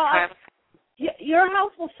 So that's why I was... Your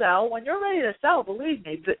house will sell. When you're ready to sell, believe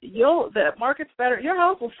me, the market's better. Your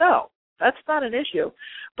house will sell. That's not an issue.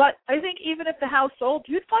 But I think even if the house sold,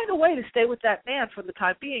 you'd find a way to stay with that man for the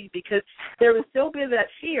time being because there would still be that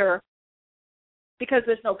fear because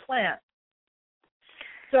there's no plan.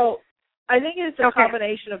 So I think it's a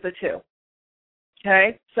combination of the two.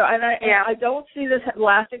 Okay? So, and I don't see this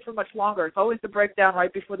lasting for much longer. It's always the breakdown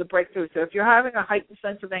right before the breakthrough. So if you're having a heightened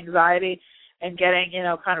sense of anxiety and getting,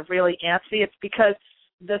 kind of really antsy, it's because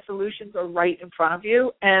the solutions are right in front of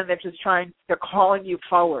you, and they're calling you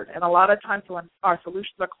forward. And a lot of times when our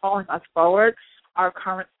solutions are calling us forward, our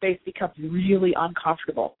current space becomes really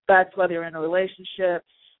uncomfortable. That's whether you're in a relationship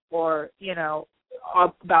or,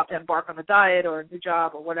 about to embark on a diet or a new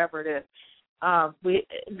job or whatever it is.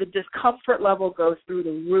 The discomfort level goes through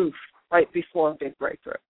the roof right before a big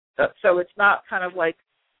breakthrough. So it's not kind of like,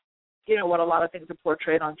 what a lot of things are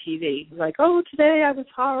portrayed on TV. Like, oh, today I was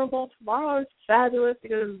horrible, tomorrow I was fabulous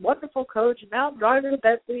because I was a wonderful coach, and now I'm driving to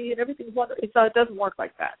Bentley and everything's wonderful. So it doesn't work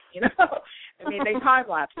like that, I mean, they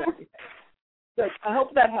time-lapse everything. So I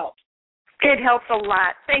hope that helps. It helps a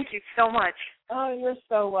lot. Thank you so much. Oh, you're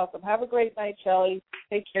so welcome. Have a great night, Shelley.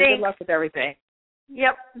 Take care. Thanks. Good luck with everything.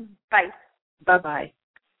 Yep. Bye. Bye-bye.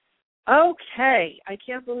 Okay. I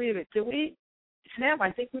can't believe it. Sam,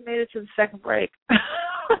 I think we made it to the second break.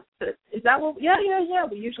 Is that what? Yeah.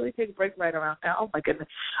 We usually take a break right around now. Oh, my goodness.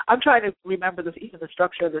 I'm trying to remember even the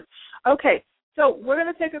structure of this. Okay. So we're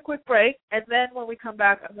going to take a quick break, and then when we come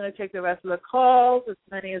back, I'm going to take the rest of the calls, as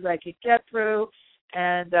many as I can get through.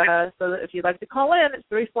 And so if you'd like to call in, it's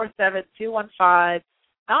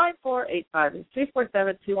 347-215-9485. It's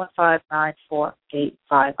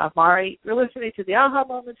 347-215-9485. I'm Mari. You're listening to the Aha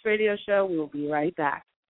Moments radio show. We will be right back.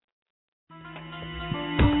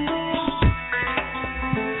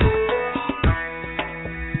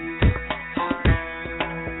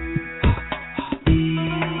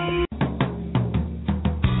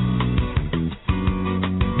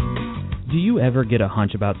 Do you ever get a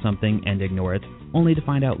hunch about something and ignore it, only to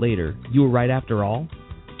find out later you were right after all?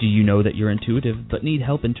 Do you know that you're intuitive but need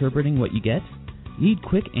help interpreting what you get? Need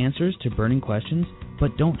quick answers to burning questions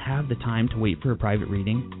but don't have the time to wait for a private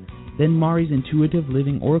reading? Then Mari's Intuitive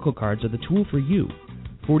Living Oracle cards are the tool for you.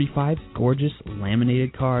 45 gorgeous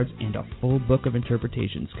laminated cards and a full book of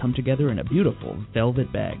interpretations come together in a beautiful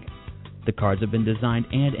velvet bag. The cards have been designed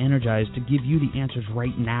and energized to give you the answers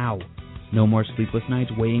right now. No more sleepless nights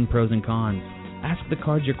weighing pros and cons. Ask the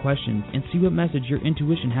cards your questions and see what message your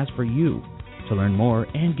intuition has for you. To learn more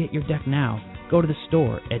and get your deck now, go to the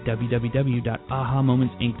store at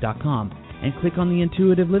www.ahamomentsinc.com and click on the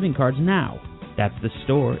Intuitive Living cards now. That's the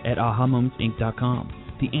store at ahamomentsinc.com.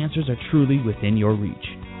 The answers are truly within your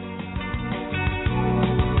reach.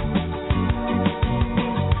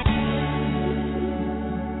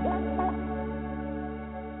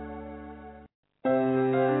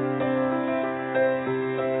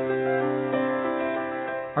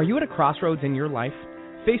 Are you at a crossroads in your life,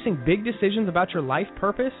 facing big decisions about your life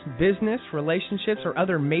purpose, business, relationships, or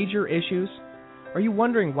other major issues? Are you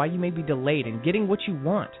wondering why you may be delayed in getting what you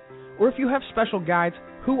want? Or if you have special guides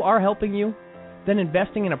who are helping you? Then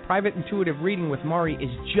investing in a private intuitive reading with Mari is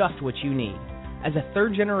just what you need. As a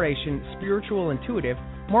third-generation spiritual intuitive,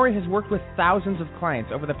 Mari has worked with thousands of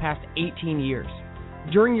clients over the past 18 years.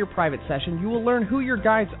 During your private session, you will learn who your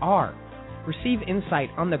guides are, receive insight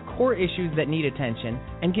on the core issues that need attention,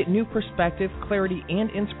 and get new perspective, clarity, and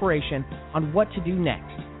inspiration on what to do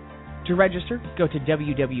next. To register, go to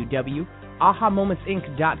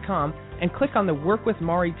www.ahamomentsinc.com and click on the Work with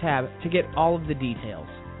Mari tab to get all of the details.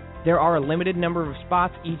 There are a limited number of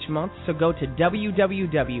spots each month, so go to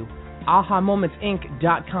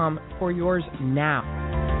www.ahamomentsinc.com for yours now.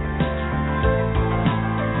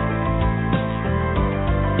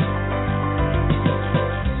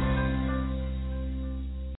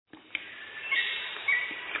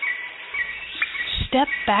 Step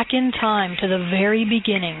back in time to the very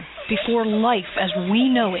beginning, before life as we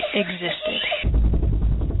know it existed.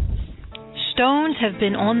 Stones have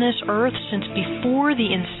been on this earth since before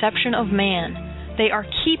the inception of man. They are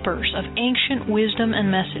keepers of ancient wisdom and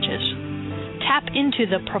messages. Tap into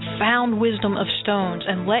the profound wisdom of stones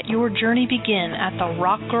and let your journey begin at the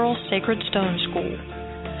Rock Girl Sacred Stone School.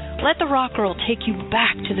 Let the Rock Girl take you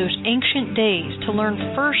back to those ancient days to learn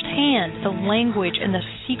firsthand the language and the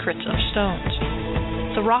secrets of stones.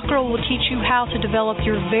 The Rock Girl will teach you how to develop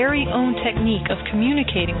your very own technique of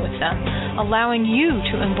communicating with them, allowing you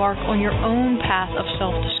to embark on your own path of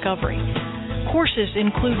self-discovery. Courses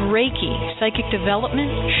include Reiki, psychic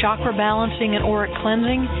development, chakra balancing and auric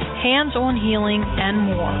cleansing, hands-on healing, and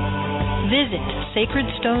more. Visit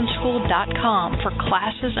sacredstoneschool.com for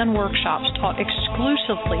classes and workshops taught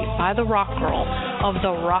exclusively by the Rock Girl of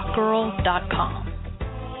therockgirl.com.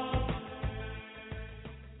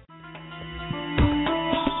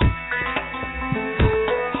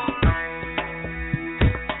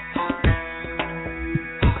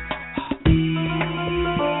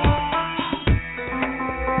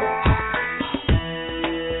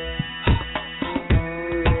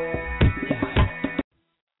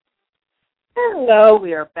 Hello,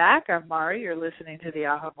 we are back. I'm Mari. You're listening to the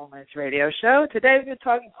Aha Moments radio show. Today we're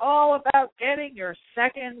talking all about getting your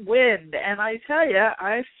second wind. And I tell you,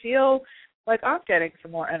 I feel like I'm getting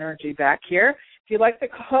some more energy back here. If you'd like to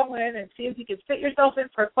call in and see if you can fit yourself in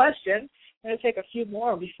for a question, I'm going to take a few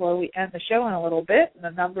more before we end the show in a little bit. And the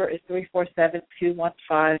number is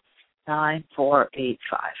 347-215-9485.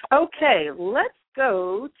 Okay, let's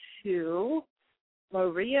go to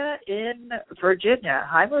Maria in Virginia.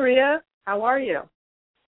 Hi, Maria. How are you?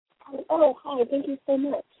 Oh, hi. Thank you so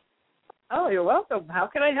much. Oh, you're welcome. How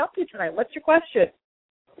can I help you tonight? What's your question?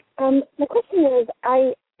 My question is,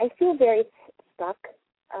 I feel very stuck.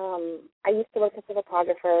 I used to work as a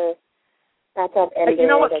photographer. That's up ended. You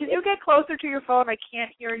know what? Can you get closer to your phone? I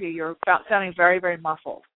can't hear you. You're sounding very, very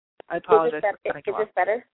muffled. I apologize. Is this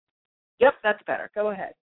better? Yep, that's better. Go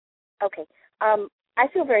ahead. Okay. I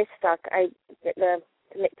feel very stuck. To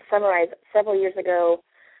summarize, several years ago,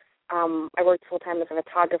 I worked full-time as a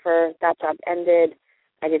photographer. That job ended.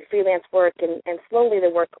 I did freelance work, and slowly the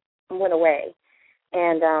work went away.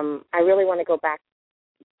 And I really want to go back.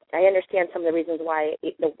 I understand some of the reasons why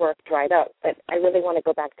the work dried up, but I really want to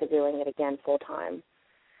go back to doing it again full-time.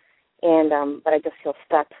 And but I just feel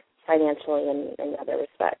stuck financially and in other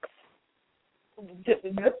respects.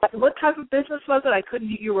 What type of business was it?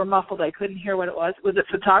 You were muffled. I couldn't hear what it was. Was it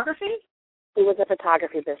photography? It was a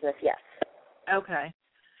photography business, yes. Okay.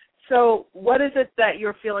 So what is it that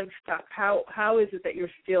you're feeling stuck? How is it that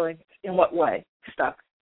you're feeling, in what way, stuck?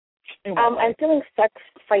 I'm feeling stuck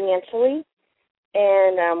financially,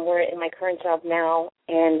 and we're in my current job now,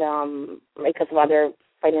 and because of other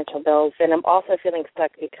financial bills. And I'm also feeling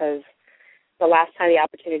stuck because the last time the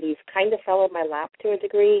opportunities kind of fell in my lap to a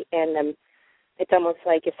degree, and it's almost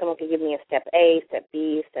like if someone could give me a step A, step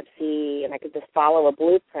B, step C, and I could just follow a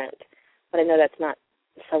blueprint. But I know that's not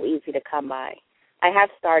so easy to come by. I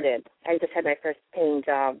have started. I just had my first paying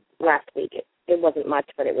job last week. It wasn't much,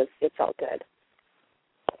 but it felt good.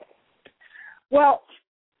 Well,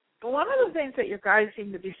 one of the things that your guys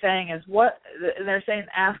seem to be saying is they're saying,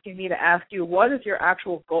 asking me to ask you, what is your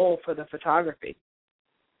actual goal for the photography?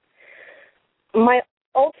 My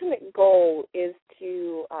ultimate goal is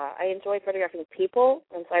to, I enjoy photographing people,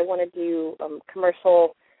 and so I want to do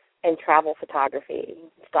commercial and travel photography,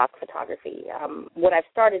 stock photography. What I've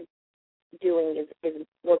started doing is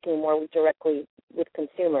working more directly with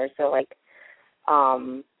consumers, so like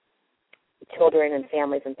children and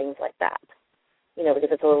families and things like that. Because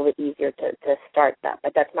it's a little bit easier to start that.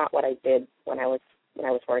 But that's not what I did when I was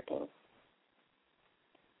working.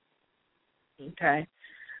 Okay.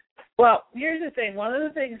 Well, here's the thing. One of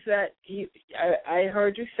the things that I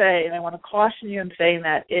heard you say, and I want to caution you in saying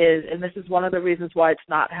that is, and this is one of the reasons why it's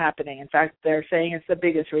not happening. In fact, they're saying it's the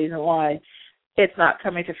biggest reason why it's not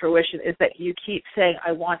coming to fruition, is that you keep saying,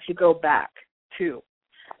 I want to go back to.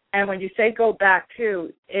 And when you say go back to,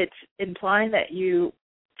 it's implying that you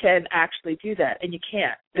can actually do that, and you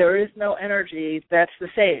can't. There is no energy that's the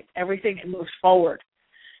same. Everything moves forward.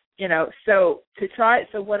 So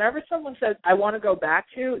whenever someone says, I want to go back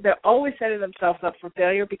to, they're always setting themselves up for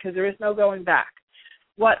failure because there is no going back.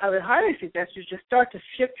 What I would highly suggest is just start to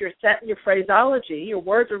shift your phraseology. Your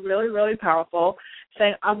words are really, really powerful,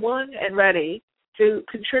 saying, I'm willing and ready to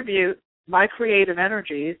contribute my creative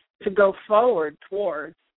energies to go forward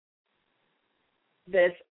towards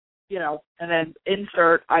this, and then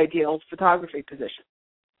insert ideal photography position,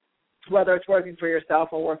 whether it's working for yourself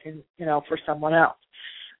or working, for someone else.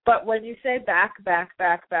 But when you say back,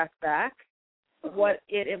 what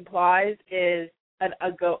it implies is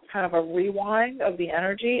kind of a rewind of the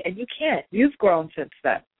energy, and you can't. You've grown since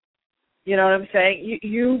then. You know what I'm saying?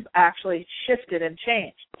 You've actually shifted and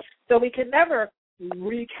changed. So we can never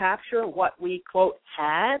recapture what we, quote,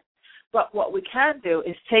 had, but what we can do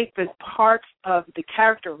is take the parts of the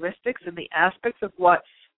characteristics and the aspects of what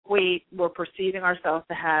we were perceiving ourselves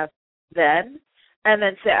to have then, and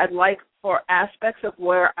then say, I'd like for aspects of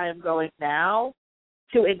where I am going now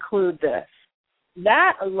to include this.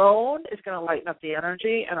 That alone is going to lighten up the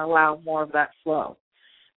energy and allow more of that flow.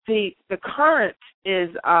 The current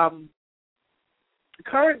is the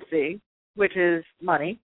currency, which is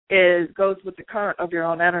money, goes with the current of your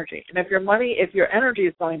own energy. And if your energy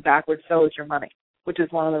is going backwards, so is your money, which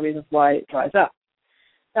is one of the reasons why it dries up.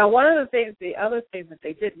 Now, the other thing that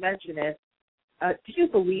they did mention is, do you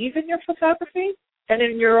believe in your photography and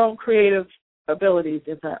in your own creative abilities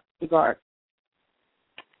in that regard?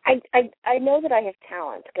 I know that I have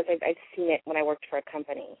talent because I've seen it when I worked for a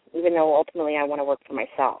company, even though ultimately I want to work for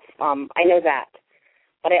myself. I know that.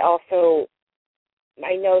 But I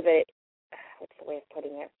know that, what's the way of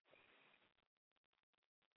putting it?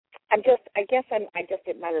 I guess I just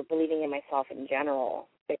a matter of believing in myself in general.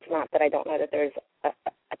 It's not that I don't know that there's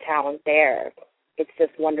a talent there. It's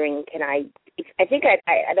just wondering, I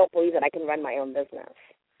don't believe that I can run my own business.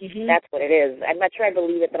 Mm-hmm. That's what it is. I'm not sure I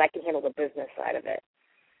believe it, but I can handle the business side of it.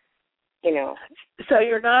 You know. So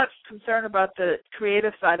you're not concerned about the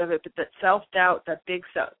creative side of it, but that self-doubt, that big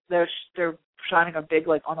self, they're shining a big,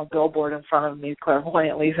 like on a billboard in front of me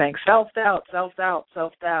clairvoyantly saying self-doubt, self-doubt,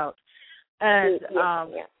 self-doubt. And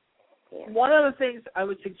one of the things I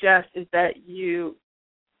would suggest is that you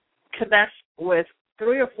connect with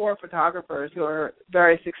 3 or 4 photographers who are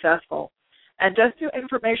very successful and just do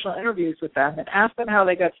informational interviews with them and ask them how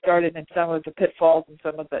they got started in some of the pitfalls and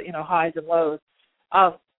some of the, highs and lows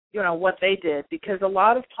of, what they did. Because a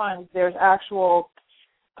lot of times there's actual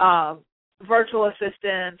virtual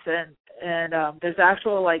assistants and there's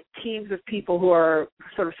actual like teams of people who are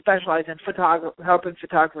sort of specialized in helping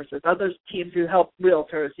photographers. There's other teams who help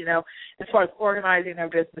realtors, as far as organizing their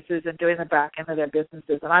businesses and doing the back end of their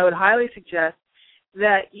businesses. And I would highly suggest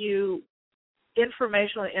that you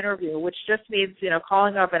informationally interview, which just means,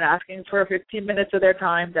 calling up and asking for 15 minutes of their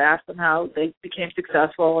time to ask them how they became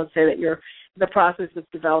successful and say that you're in the process of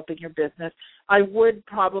developing your business. I would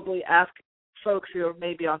probably ask folks who are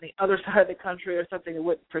maybe on the other side of the country or something who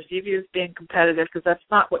wouldn't perceive you as being competitive, because that's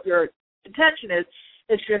not what your intention is.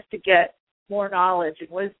 It's just to get more knowledge and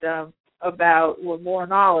wisdom more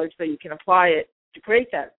knowledge so you can apply it to create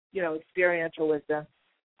that, experiential wisdom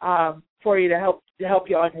for you to help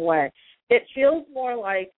you on your way. It feels more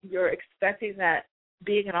like you're expecting that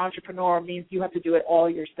being an entrepreneur means you have to do it all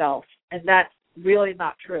yourself, and that's really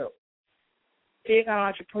not true. Being an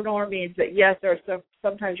entrepreneur means that, yes, there are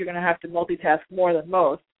sometimes you're going to have to multitask more than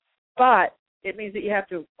most, but it means that you have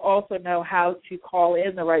to also know how to call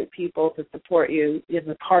in the right people to support you in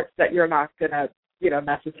the parts that you're not going to,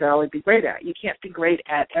 necessarily be great at. You can't be great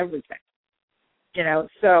at everything,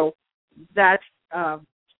 so that's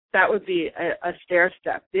that would be a stair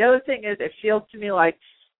step. The other thing is, it feels to me like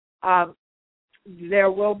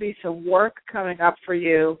there will be some work coming up for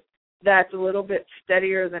you that's a little bit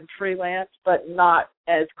steadier than freelance, but not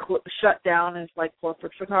as shut down as like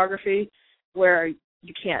corporate photography, where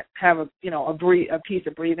you can't have a piece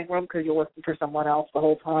of breathing room because you're working for someone else the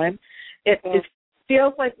whole time. It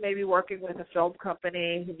feels like maybe working with a film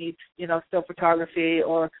company who needs still photography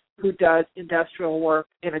or who does industrial work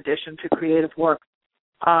in addition to creative work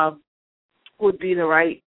would be the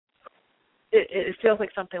right. It feels like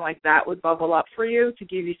something like that would bubble up for you to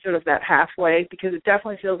give you sort of that halfway, because it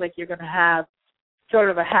definitely feels like you're going to have sort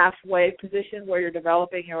of a halfway position where you're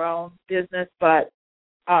developing your own business, but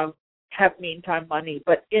have meantime money,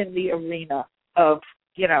 but in the arena of,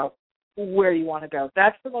 where you want to go.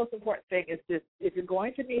 That's the most important thing, is this: if you're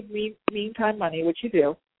going to need meantime money, which you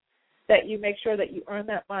do, that you make sure that you earn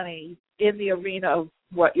that money in the arena of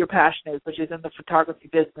what your passion is, which is in the photography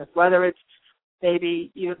business, whether it's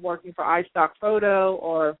maybe even working for iStock Photo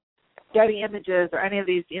or Getty Images or any of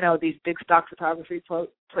these, these big stock photography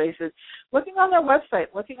places, looking on their website,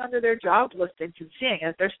 looking under their job listings and seeing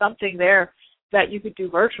if there's something there that you could do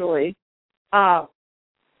virtually,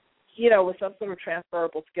 with some sort of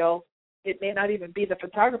transferable skill. It may not even be the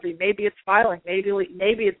photography. Maybe it's filing. Maybe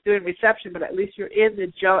it's doing reception, but at least you're in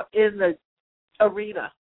the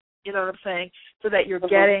arena. You know what I'm saying? So that you're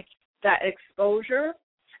getting that exposure,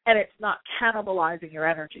 and it's not cannibalizing your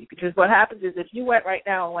energy. Because what happens is, if you went right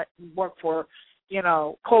now and worked for,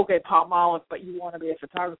 Colgate Palmolive, but you want to be a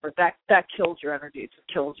photographer, that kills your energy. It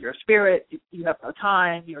kills your spirit. You have no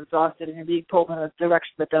time. You're exhausted, and you're being pulled in a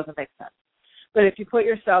direction that doesn't make sense. But if you put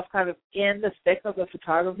yourself kind of in the thick of the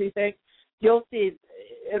photography thing, you'll see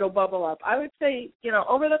it'll bubble up. I would say,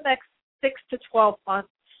 over the next 6 to 12 months,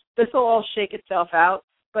 this will all shake itself out.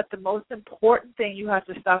 But the most important thing you have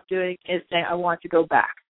to stop doing is saying, I want to go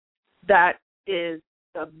back. That is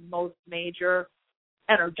the most major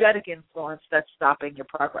energetic influence that's stopping your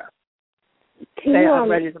progress. I'm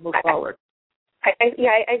ready to move forward. I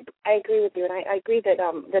agree with you, and I agree that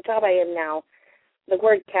the job I am now, the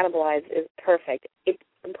word cannibalize is perfect. It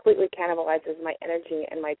completely cannibalizes my energy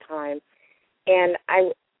and my time. And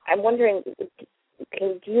I'm wondering,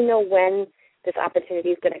 do you know when this opportunity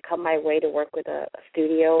is going to come my way to work with a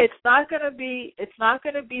studio? It's not going to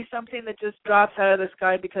be something that just drops out of the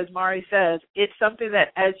sky, because Mari says it's something that,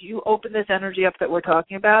 as you open this energy up that we're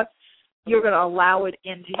talking about, you're going to allow it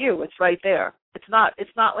into you. It's right there. It's not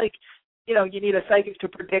like, you need a psychic to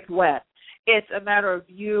predict when. It's a matter of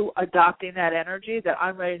you adopting that energy that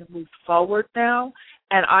I'm ready to move forward now,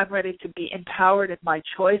 and I'm ready to be empowered in my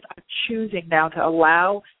choice. I'm choosing now to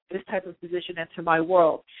allow this type of position into my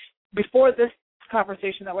world. Before this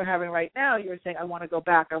conversation that we're having right now, you're saying, I want to go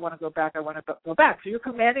back, I want to go back, I want to go back. So you're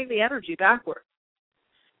commanding the energy backward.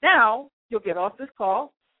 Now you'll get off this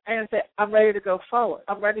call and say, I'm ready to go forward.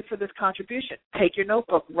 I'm ready for this contribution. Take your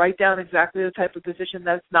notebook, write down exactly the type of position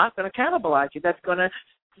that's not going to cannibalize you, that's going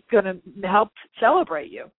to help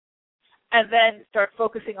celebrate you. And then start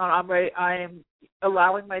focusing on, I'm ready, I am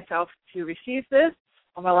allowing myself to receive this,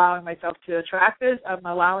 I'm allowing myself to attract this, I'm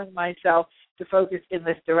allowing myself to focus in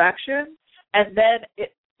this direction, and then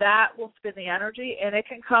that will spin the energy, and it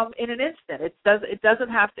can come in an instant. It doesn't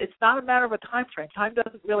have to. It's not a matter of a time frame. Time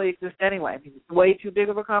doesn't really exist anyway. I mean, it's way too big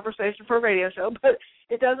of a conversation for a radio show, but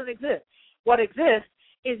it doesn't exist. What exists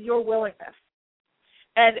is your willingness,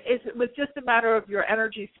 and it was just a matter of your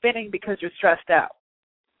energy spinning because you're stressed out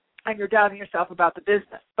and you're doubting yourself about the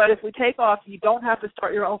business. But if we take off, you don't have to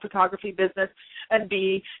start your own photography business and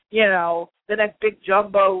be, the next big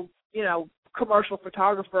jumbo, commercial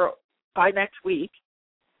photographer by next week.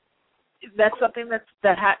 That's something that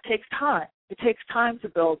takes time. It takes time to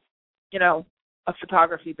build, a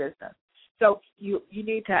photography business. So you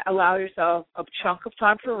need to allow yourself a chunk of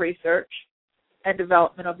time for research and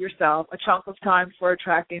development of yourself, a chunk of time for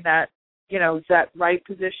attracting that, that right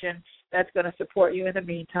position that's going to support you in the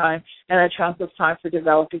meantime, and a chunk of time for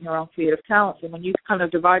developing your own creative talents. And when you kind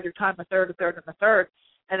of divide your time a third,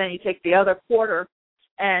 and then you take the other quarter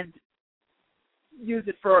and use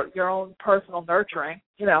it for your own personal nurturing,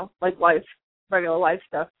 like regular life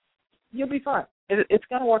stuff, you'll be fine. It's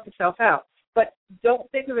going to work itself out. But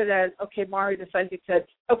don't think of it as, okay, Mari the psychic said,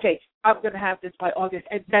 okay, I'm going to have this by August,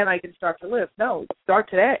 and then I can start to live. No, start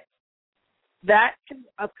today. That can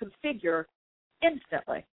configure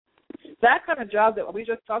instantly. That kind of job that we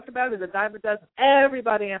just talked about is a dime a dozen.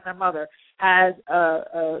 Everybody and their mother has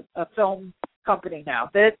a film company now.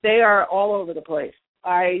 They are all over the place.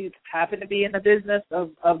 I happen to be in the business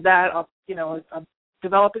of that. I'm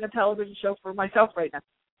developing a television show for myself right now.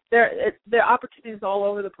 There are opportunities all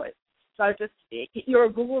over the place. So you're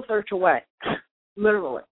a Google search away,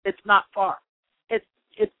 literally. It's not far.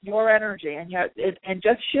 It's your energy, and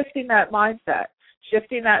just shifting that mindset,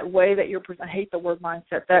 shifting that way that you're. I hate the word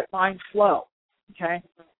mindset. That mind flow. Okay,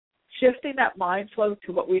 shifting that mind flow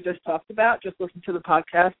to what we just talked about. Just listen to the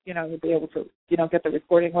podcast. You'll be able to get the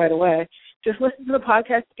recording right away. Just listen to the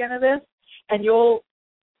podcast again of this, and you'll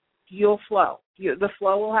flow. The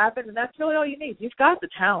flow will happen, and that's really all you need. You've got the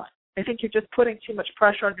talent. I think you're just putting too much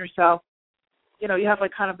pressure on yourself. You have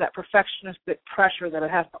like kind of that perfectionistic pressure that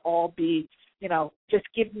it has to all be, just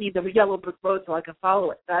give me the yellow brick road so I can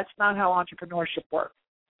follow it. That's not how entrepreneurship works.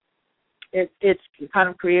 It's kind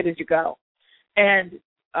of create as you go. And,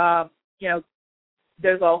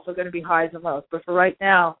 there's also going to be highs and lows. But for right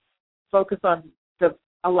now, focus on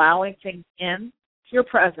allowing things in to your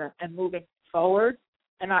present and moving forward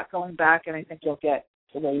and not going back, and I think you'll get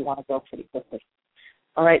to where you want to go pretty quickly.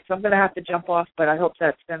 All right, so I'm going to have to jump off, but I hope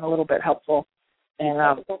that's been a little bit helpful.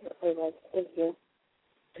 And thank you.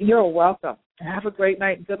 You're welcome. Have a great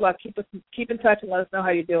night and good luck. Keep in touch and let us know how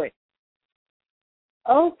you're doing.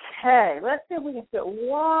 Okay, let's see if we can fit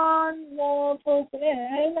one more person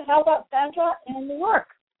in. How about Sandra in New York?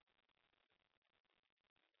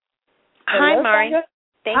 Hi, Hello, Mari. Sandra?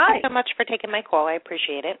 Thank Hi. you so much for taking my call. I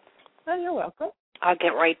appreciate it. Oh, you're welcome. I'll get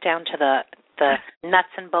right down to the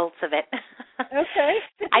nuts and bolts of it. Okay.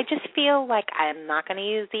 I just feel like I'm not going to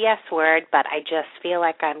use the S word, but I just feel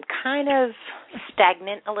like I'm kind of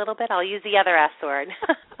stagnant a little bit. I'll use the other S word.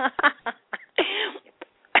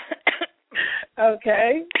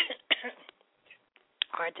 Okay.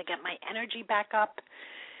 Hard to get my energy back up.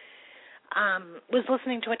 Was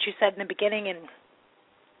listening to what you said in the beginning, and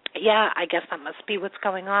yeah, I guess that must be what's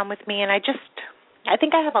going on with me. And I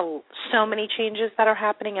think I have so many changes that are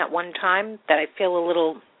happening at one time that I feel a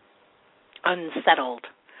little unsettled.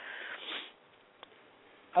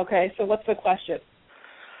 Okay, so what's the question?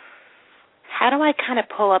 How do I kind of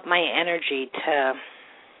pull up my energy to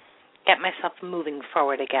get myself moving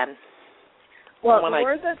forward again? Well, the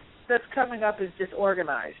word that's coming up is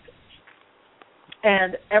disorganized.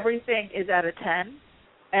 And everything is at a 10.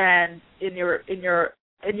 And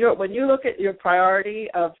when you look at your priority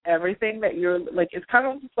of everything that you're like, it's kind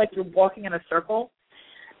of like you're walking in a circle,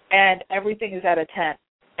 and everything is at a 10.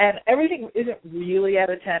 And everything isn't really at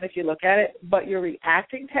a 10 if you look at it, but you're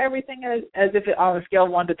reacting to everything as if on a scale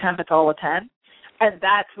of 1 to 10, it's all a 10. And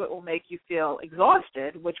that's what will make you feel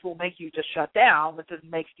exhausted, which will make you just shut down, which just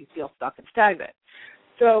makes you feel stuck and stagnant.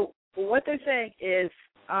 So what they're saying is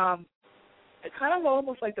kind of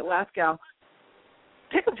almost like the last gal,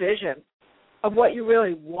 pick a vision of what you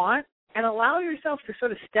really want and allow yourself to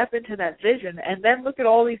sort of step into that vision and then look at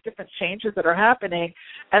all these different changes that are happening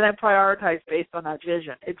and then prioritize based on that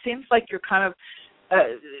vision. It seems like you're kind of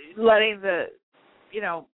letting the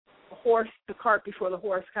cart before the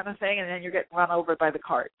horse kind of thing, and then you're getting run over by the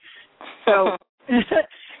cart. So,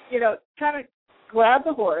 kind of grab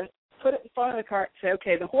the horse, put it in front of the cart, and say,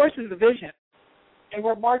 okay, the horse is the vision, and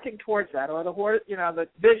we're marching towards that. Or the horse, the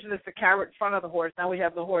vision is the carrot in front of the horse. Now we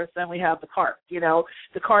have the horse, then we have the cart.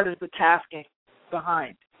 The cart is the tasking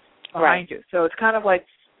behind you. So it's kind of like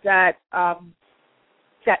that.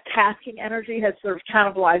 That tasking energy has sort of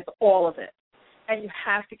cannibalized all of it, and you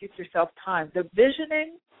have to give yourself time. The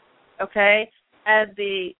visioning, okay, and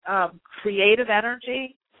the creative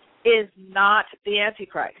energy is not the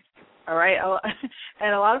Antichrist. All right,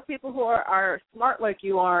 and a lot of people who are smart like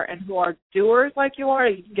you are and who are doers like you are,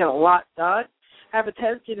 you can get a lot done, have a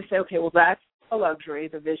tendency to say, okay, well, that's a luxury,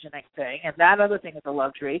 the visioning thing, and that other thing is a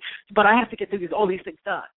luxury, but I have to get all these things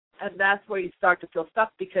done. And that's where you start to feel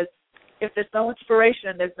stuck, because if there's no inspiration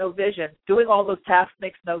and there's no vision, doing all those tasks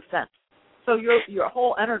makes no sense. So your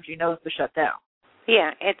whole energy knows to shut down.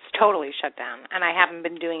 Yeah, it's totally shut down, and I haven't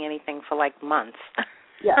been doing anything for like months.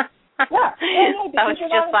 Yeah. Yeah. So it's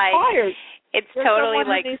just like, it's totally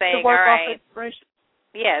like saying, all right.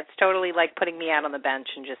 Yeah, it's totally like putting me out on the bench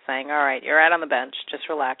and just saying, all right, you're out on the bench, just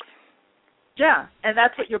relax. Yeah, and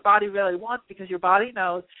that's what your body really wants, because your body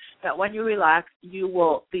knows that when you relax, you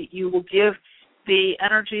will give the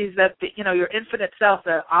energies that your infinite self,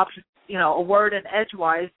 the option, a word and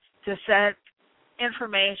edgewise, to send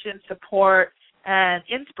information, support, and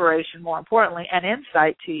inspiration, more importantly, and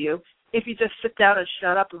insight to you, if you just sit down and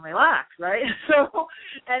shut up and relax, right? So,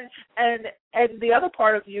 and the other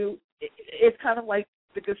part of you is kind of like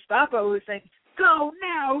the Gestapo who's saying, "Go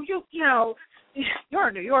now, you're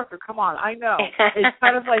a New Yorker. Come on, I know." It's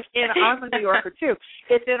kind of like I'm a New Yorker too.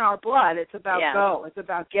 It's in our blood. It's about go. It's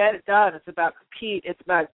about get it done. It's about compete. It's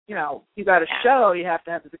about you got to show. You have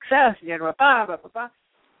to have the success. You know, blah blah blah blah.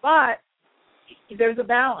 But there's a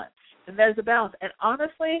balance, and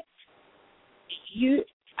honestly,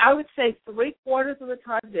 I would say 3/4 of the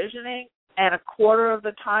time visioning and 1/4 of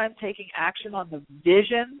the time taking action on the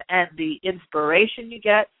vision and the inspiration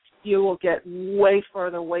you will get way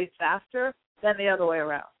further, way faster than the other way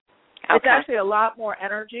around. Okay. It's actually a lot more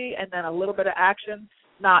energy and then a little bit of action,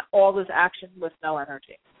 not all this action with no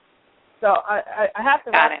energy. So I have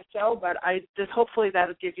to wrap the show, but hopefully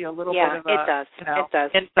that'll give you a little bit of it does. It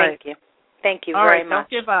does. Insight. Thank you all very right, much.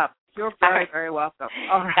 Don't give up. You're very, very welcome.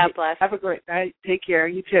 All right. God bless. Have a great night. Take care.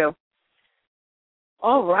 You too.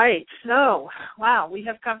 All right. So, wow, we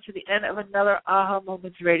have come to the end of another Aha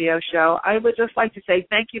Moments radio show. I would just like to say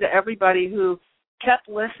thank you to everybody who kept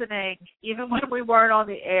listening, even when we weren't on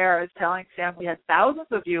the air. I was telling Sam we had thousands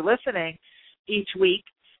of you listening each week,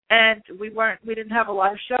 and we didn't have a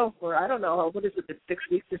live show for, I don't know, what is it, 6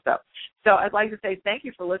 weeks or so. So I'd like to say thank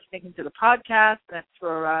you for listening to the podcast and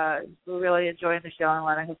for really enjoying the show and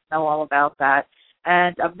letting us know all about that.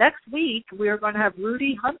 And next week we are going to have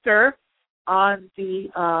Rudy Hunter on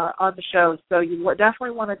the show, so you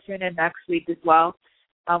definitely want to tune in next week as well.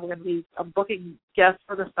 We're going to be booking guests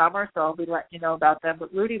for the summer, so I'll be letting you know about them.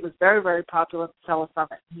 But Rudy was very, very popular at the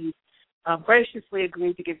Telesummit. He graciously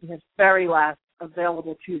agreed to give me his very last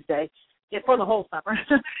available Tuesday for the whole summer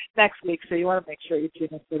next week, so you want to make sure you tune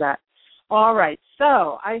in for that. All right,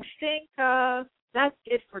 so I think that's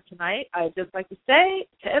it for tonight. I'd just like to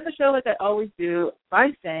end the show like I always do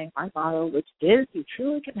by saying my motto, which is you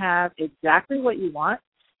truly can have exactly what you want.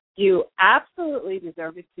 You absolutely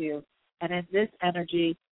deserve it too. And in this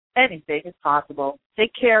energy, anything is possible.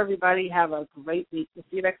 Take care, everybody. Have a great week. We'll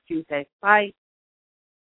see you next Tuesday. Bye.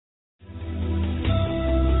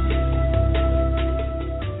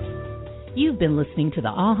 You've been listening to the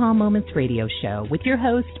Aha Moments radio show with your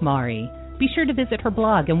host, Mari. Be sure to visit her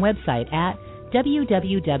blog and website at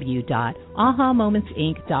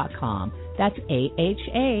www.ahamomentsinc.com. That's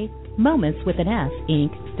AHA, moments with an S,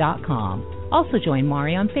 inc.com. Also join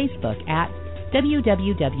Mari on Facebook at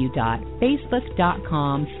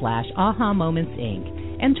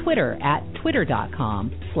www.facebook.com/ahamomentsinc and Twitter at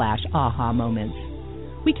twitter.com/ahamoments.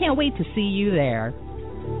 We can't wait to see you there.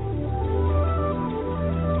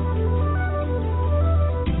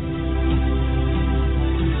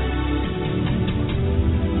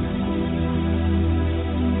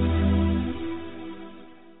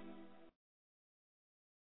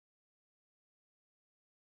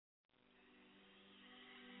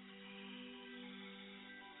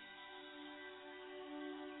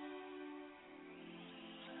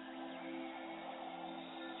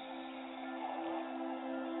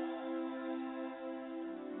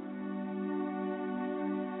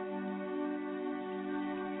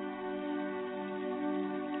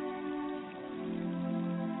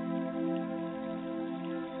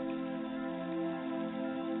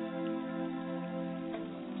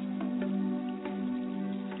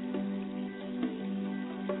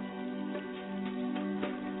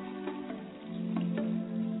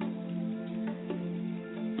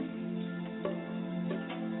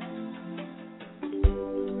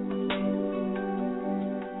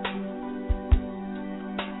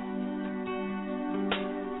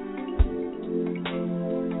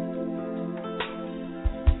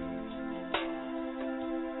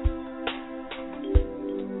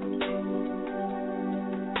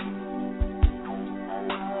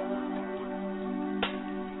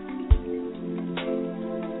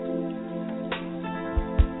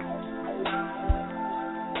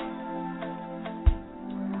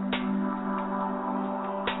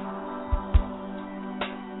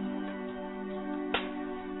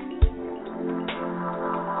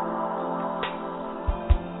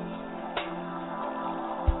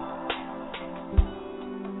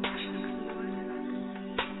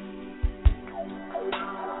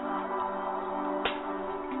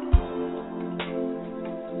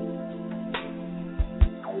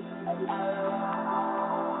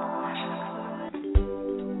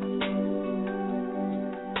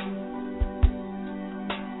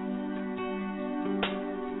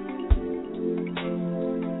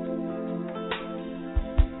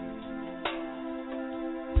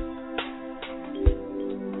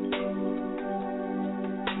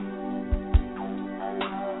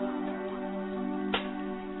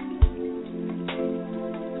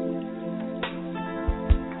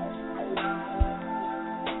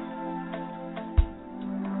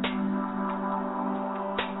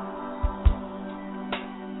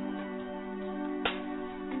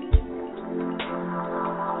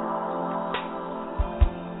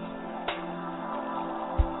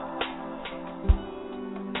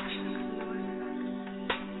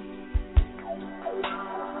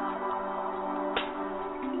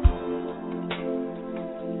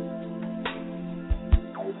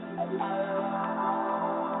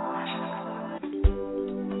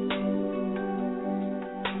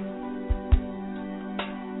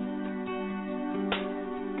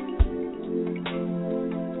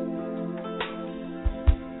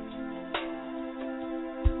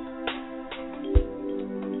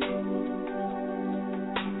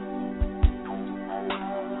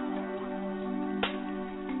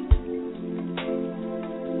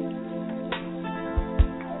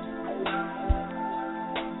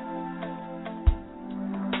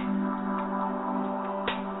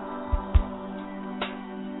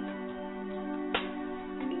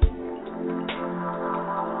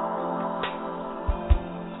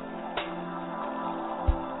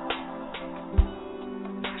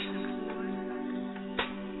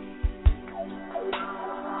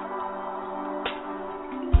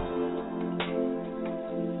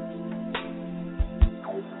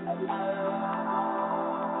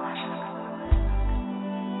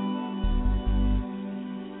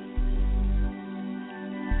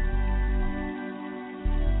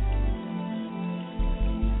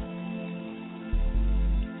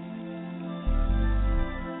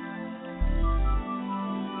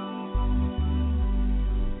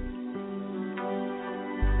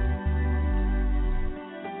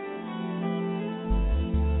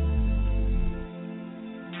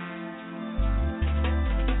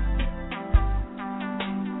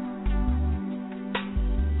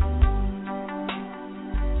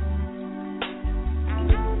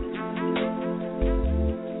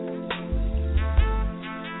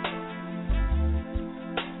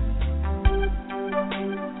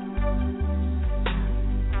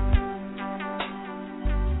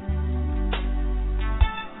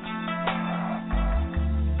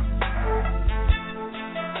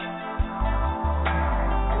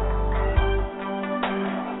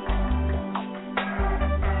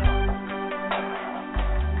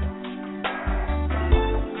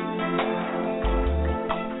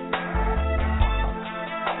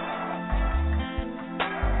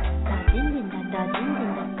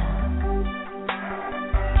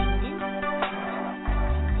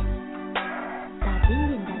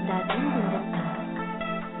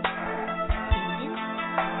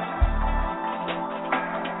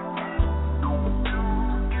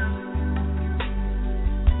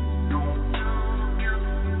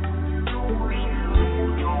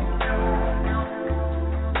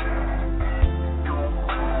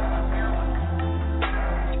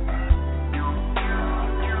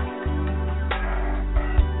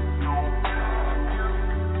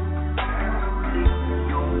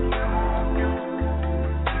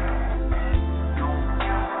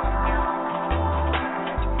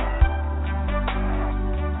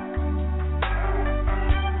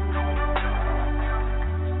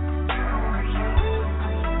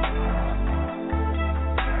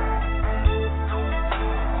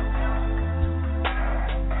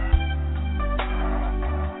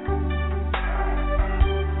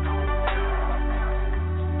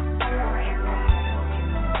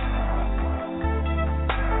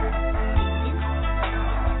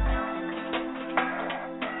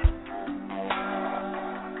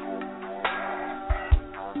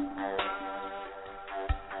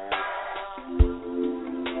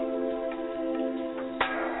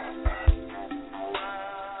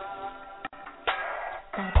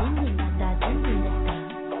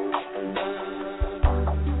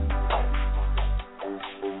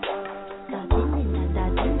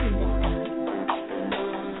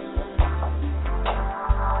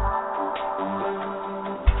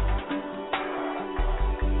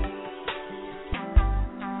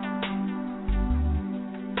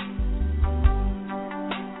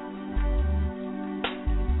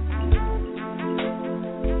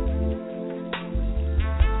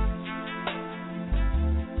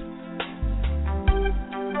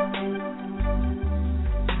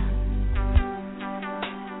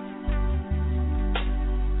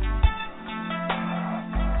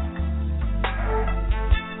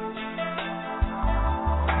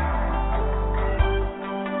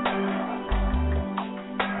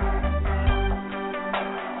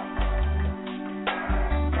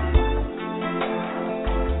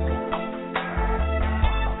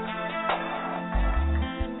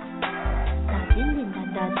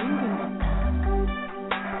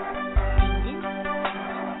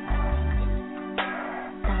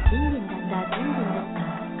 shooting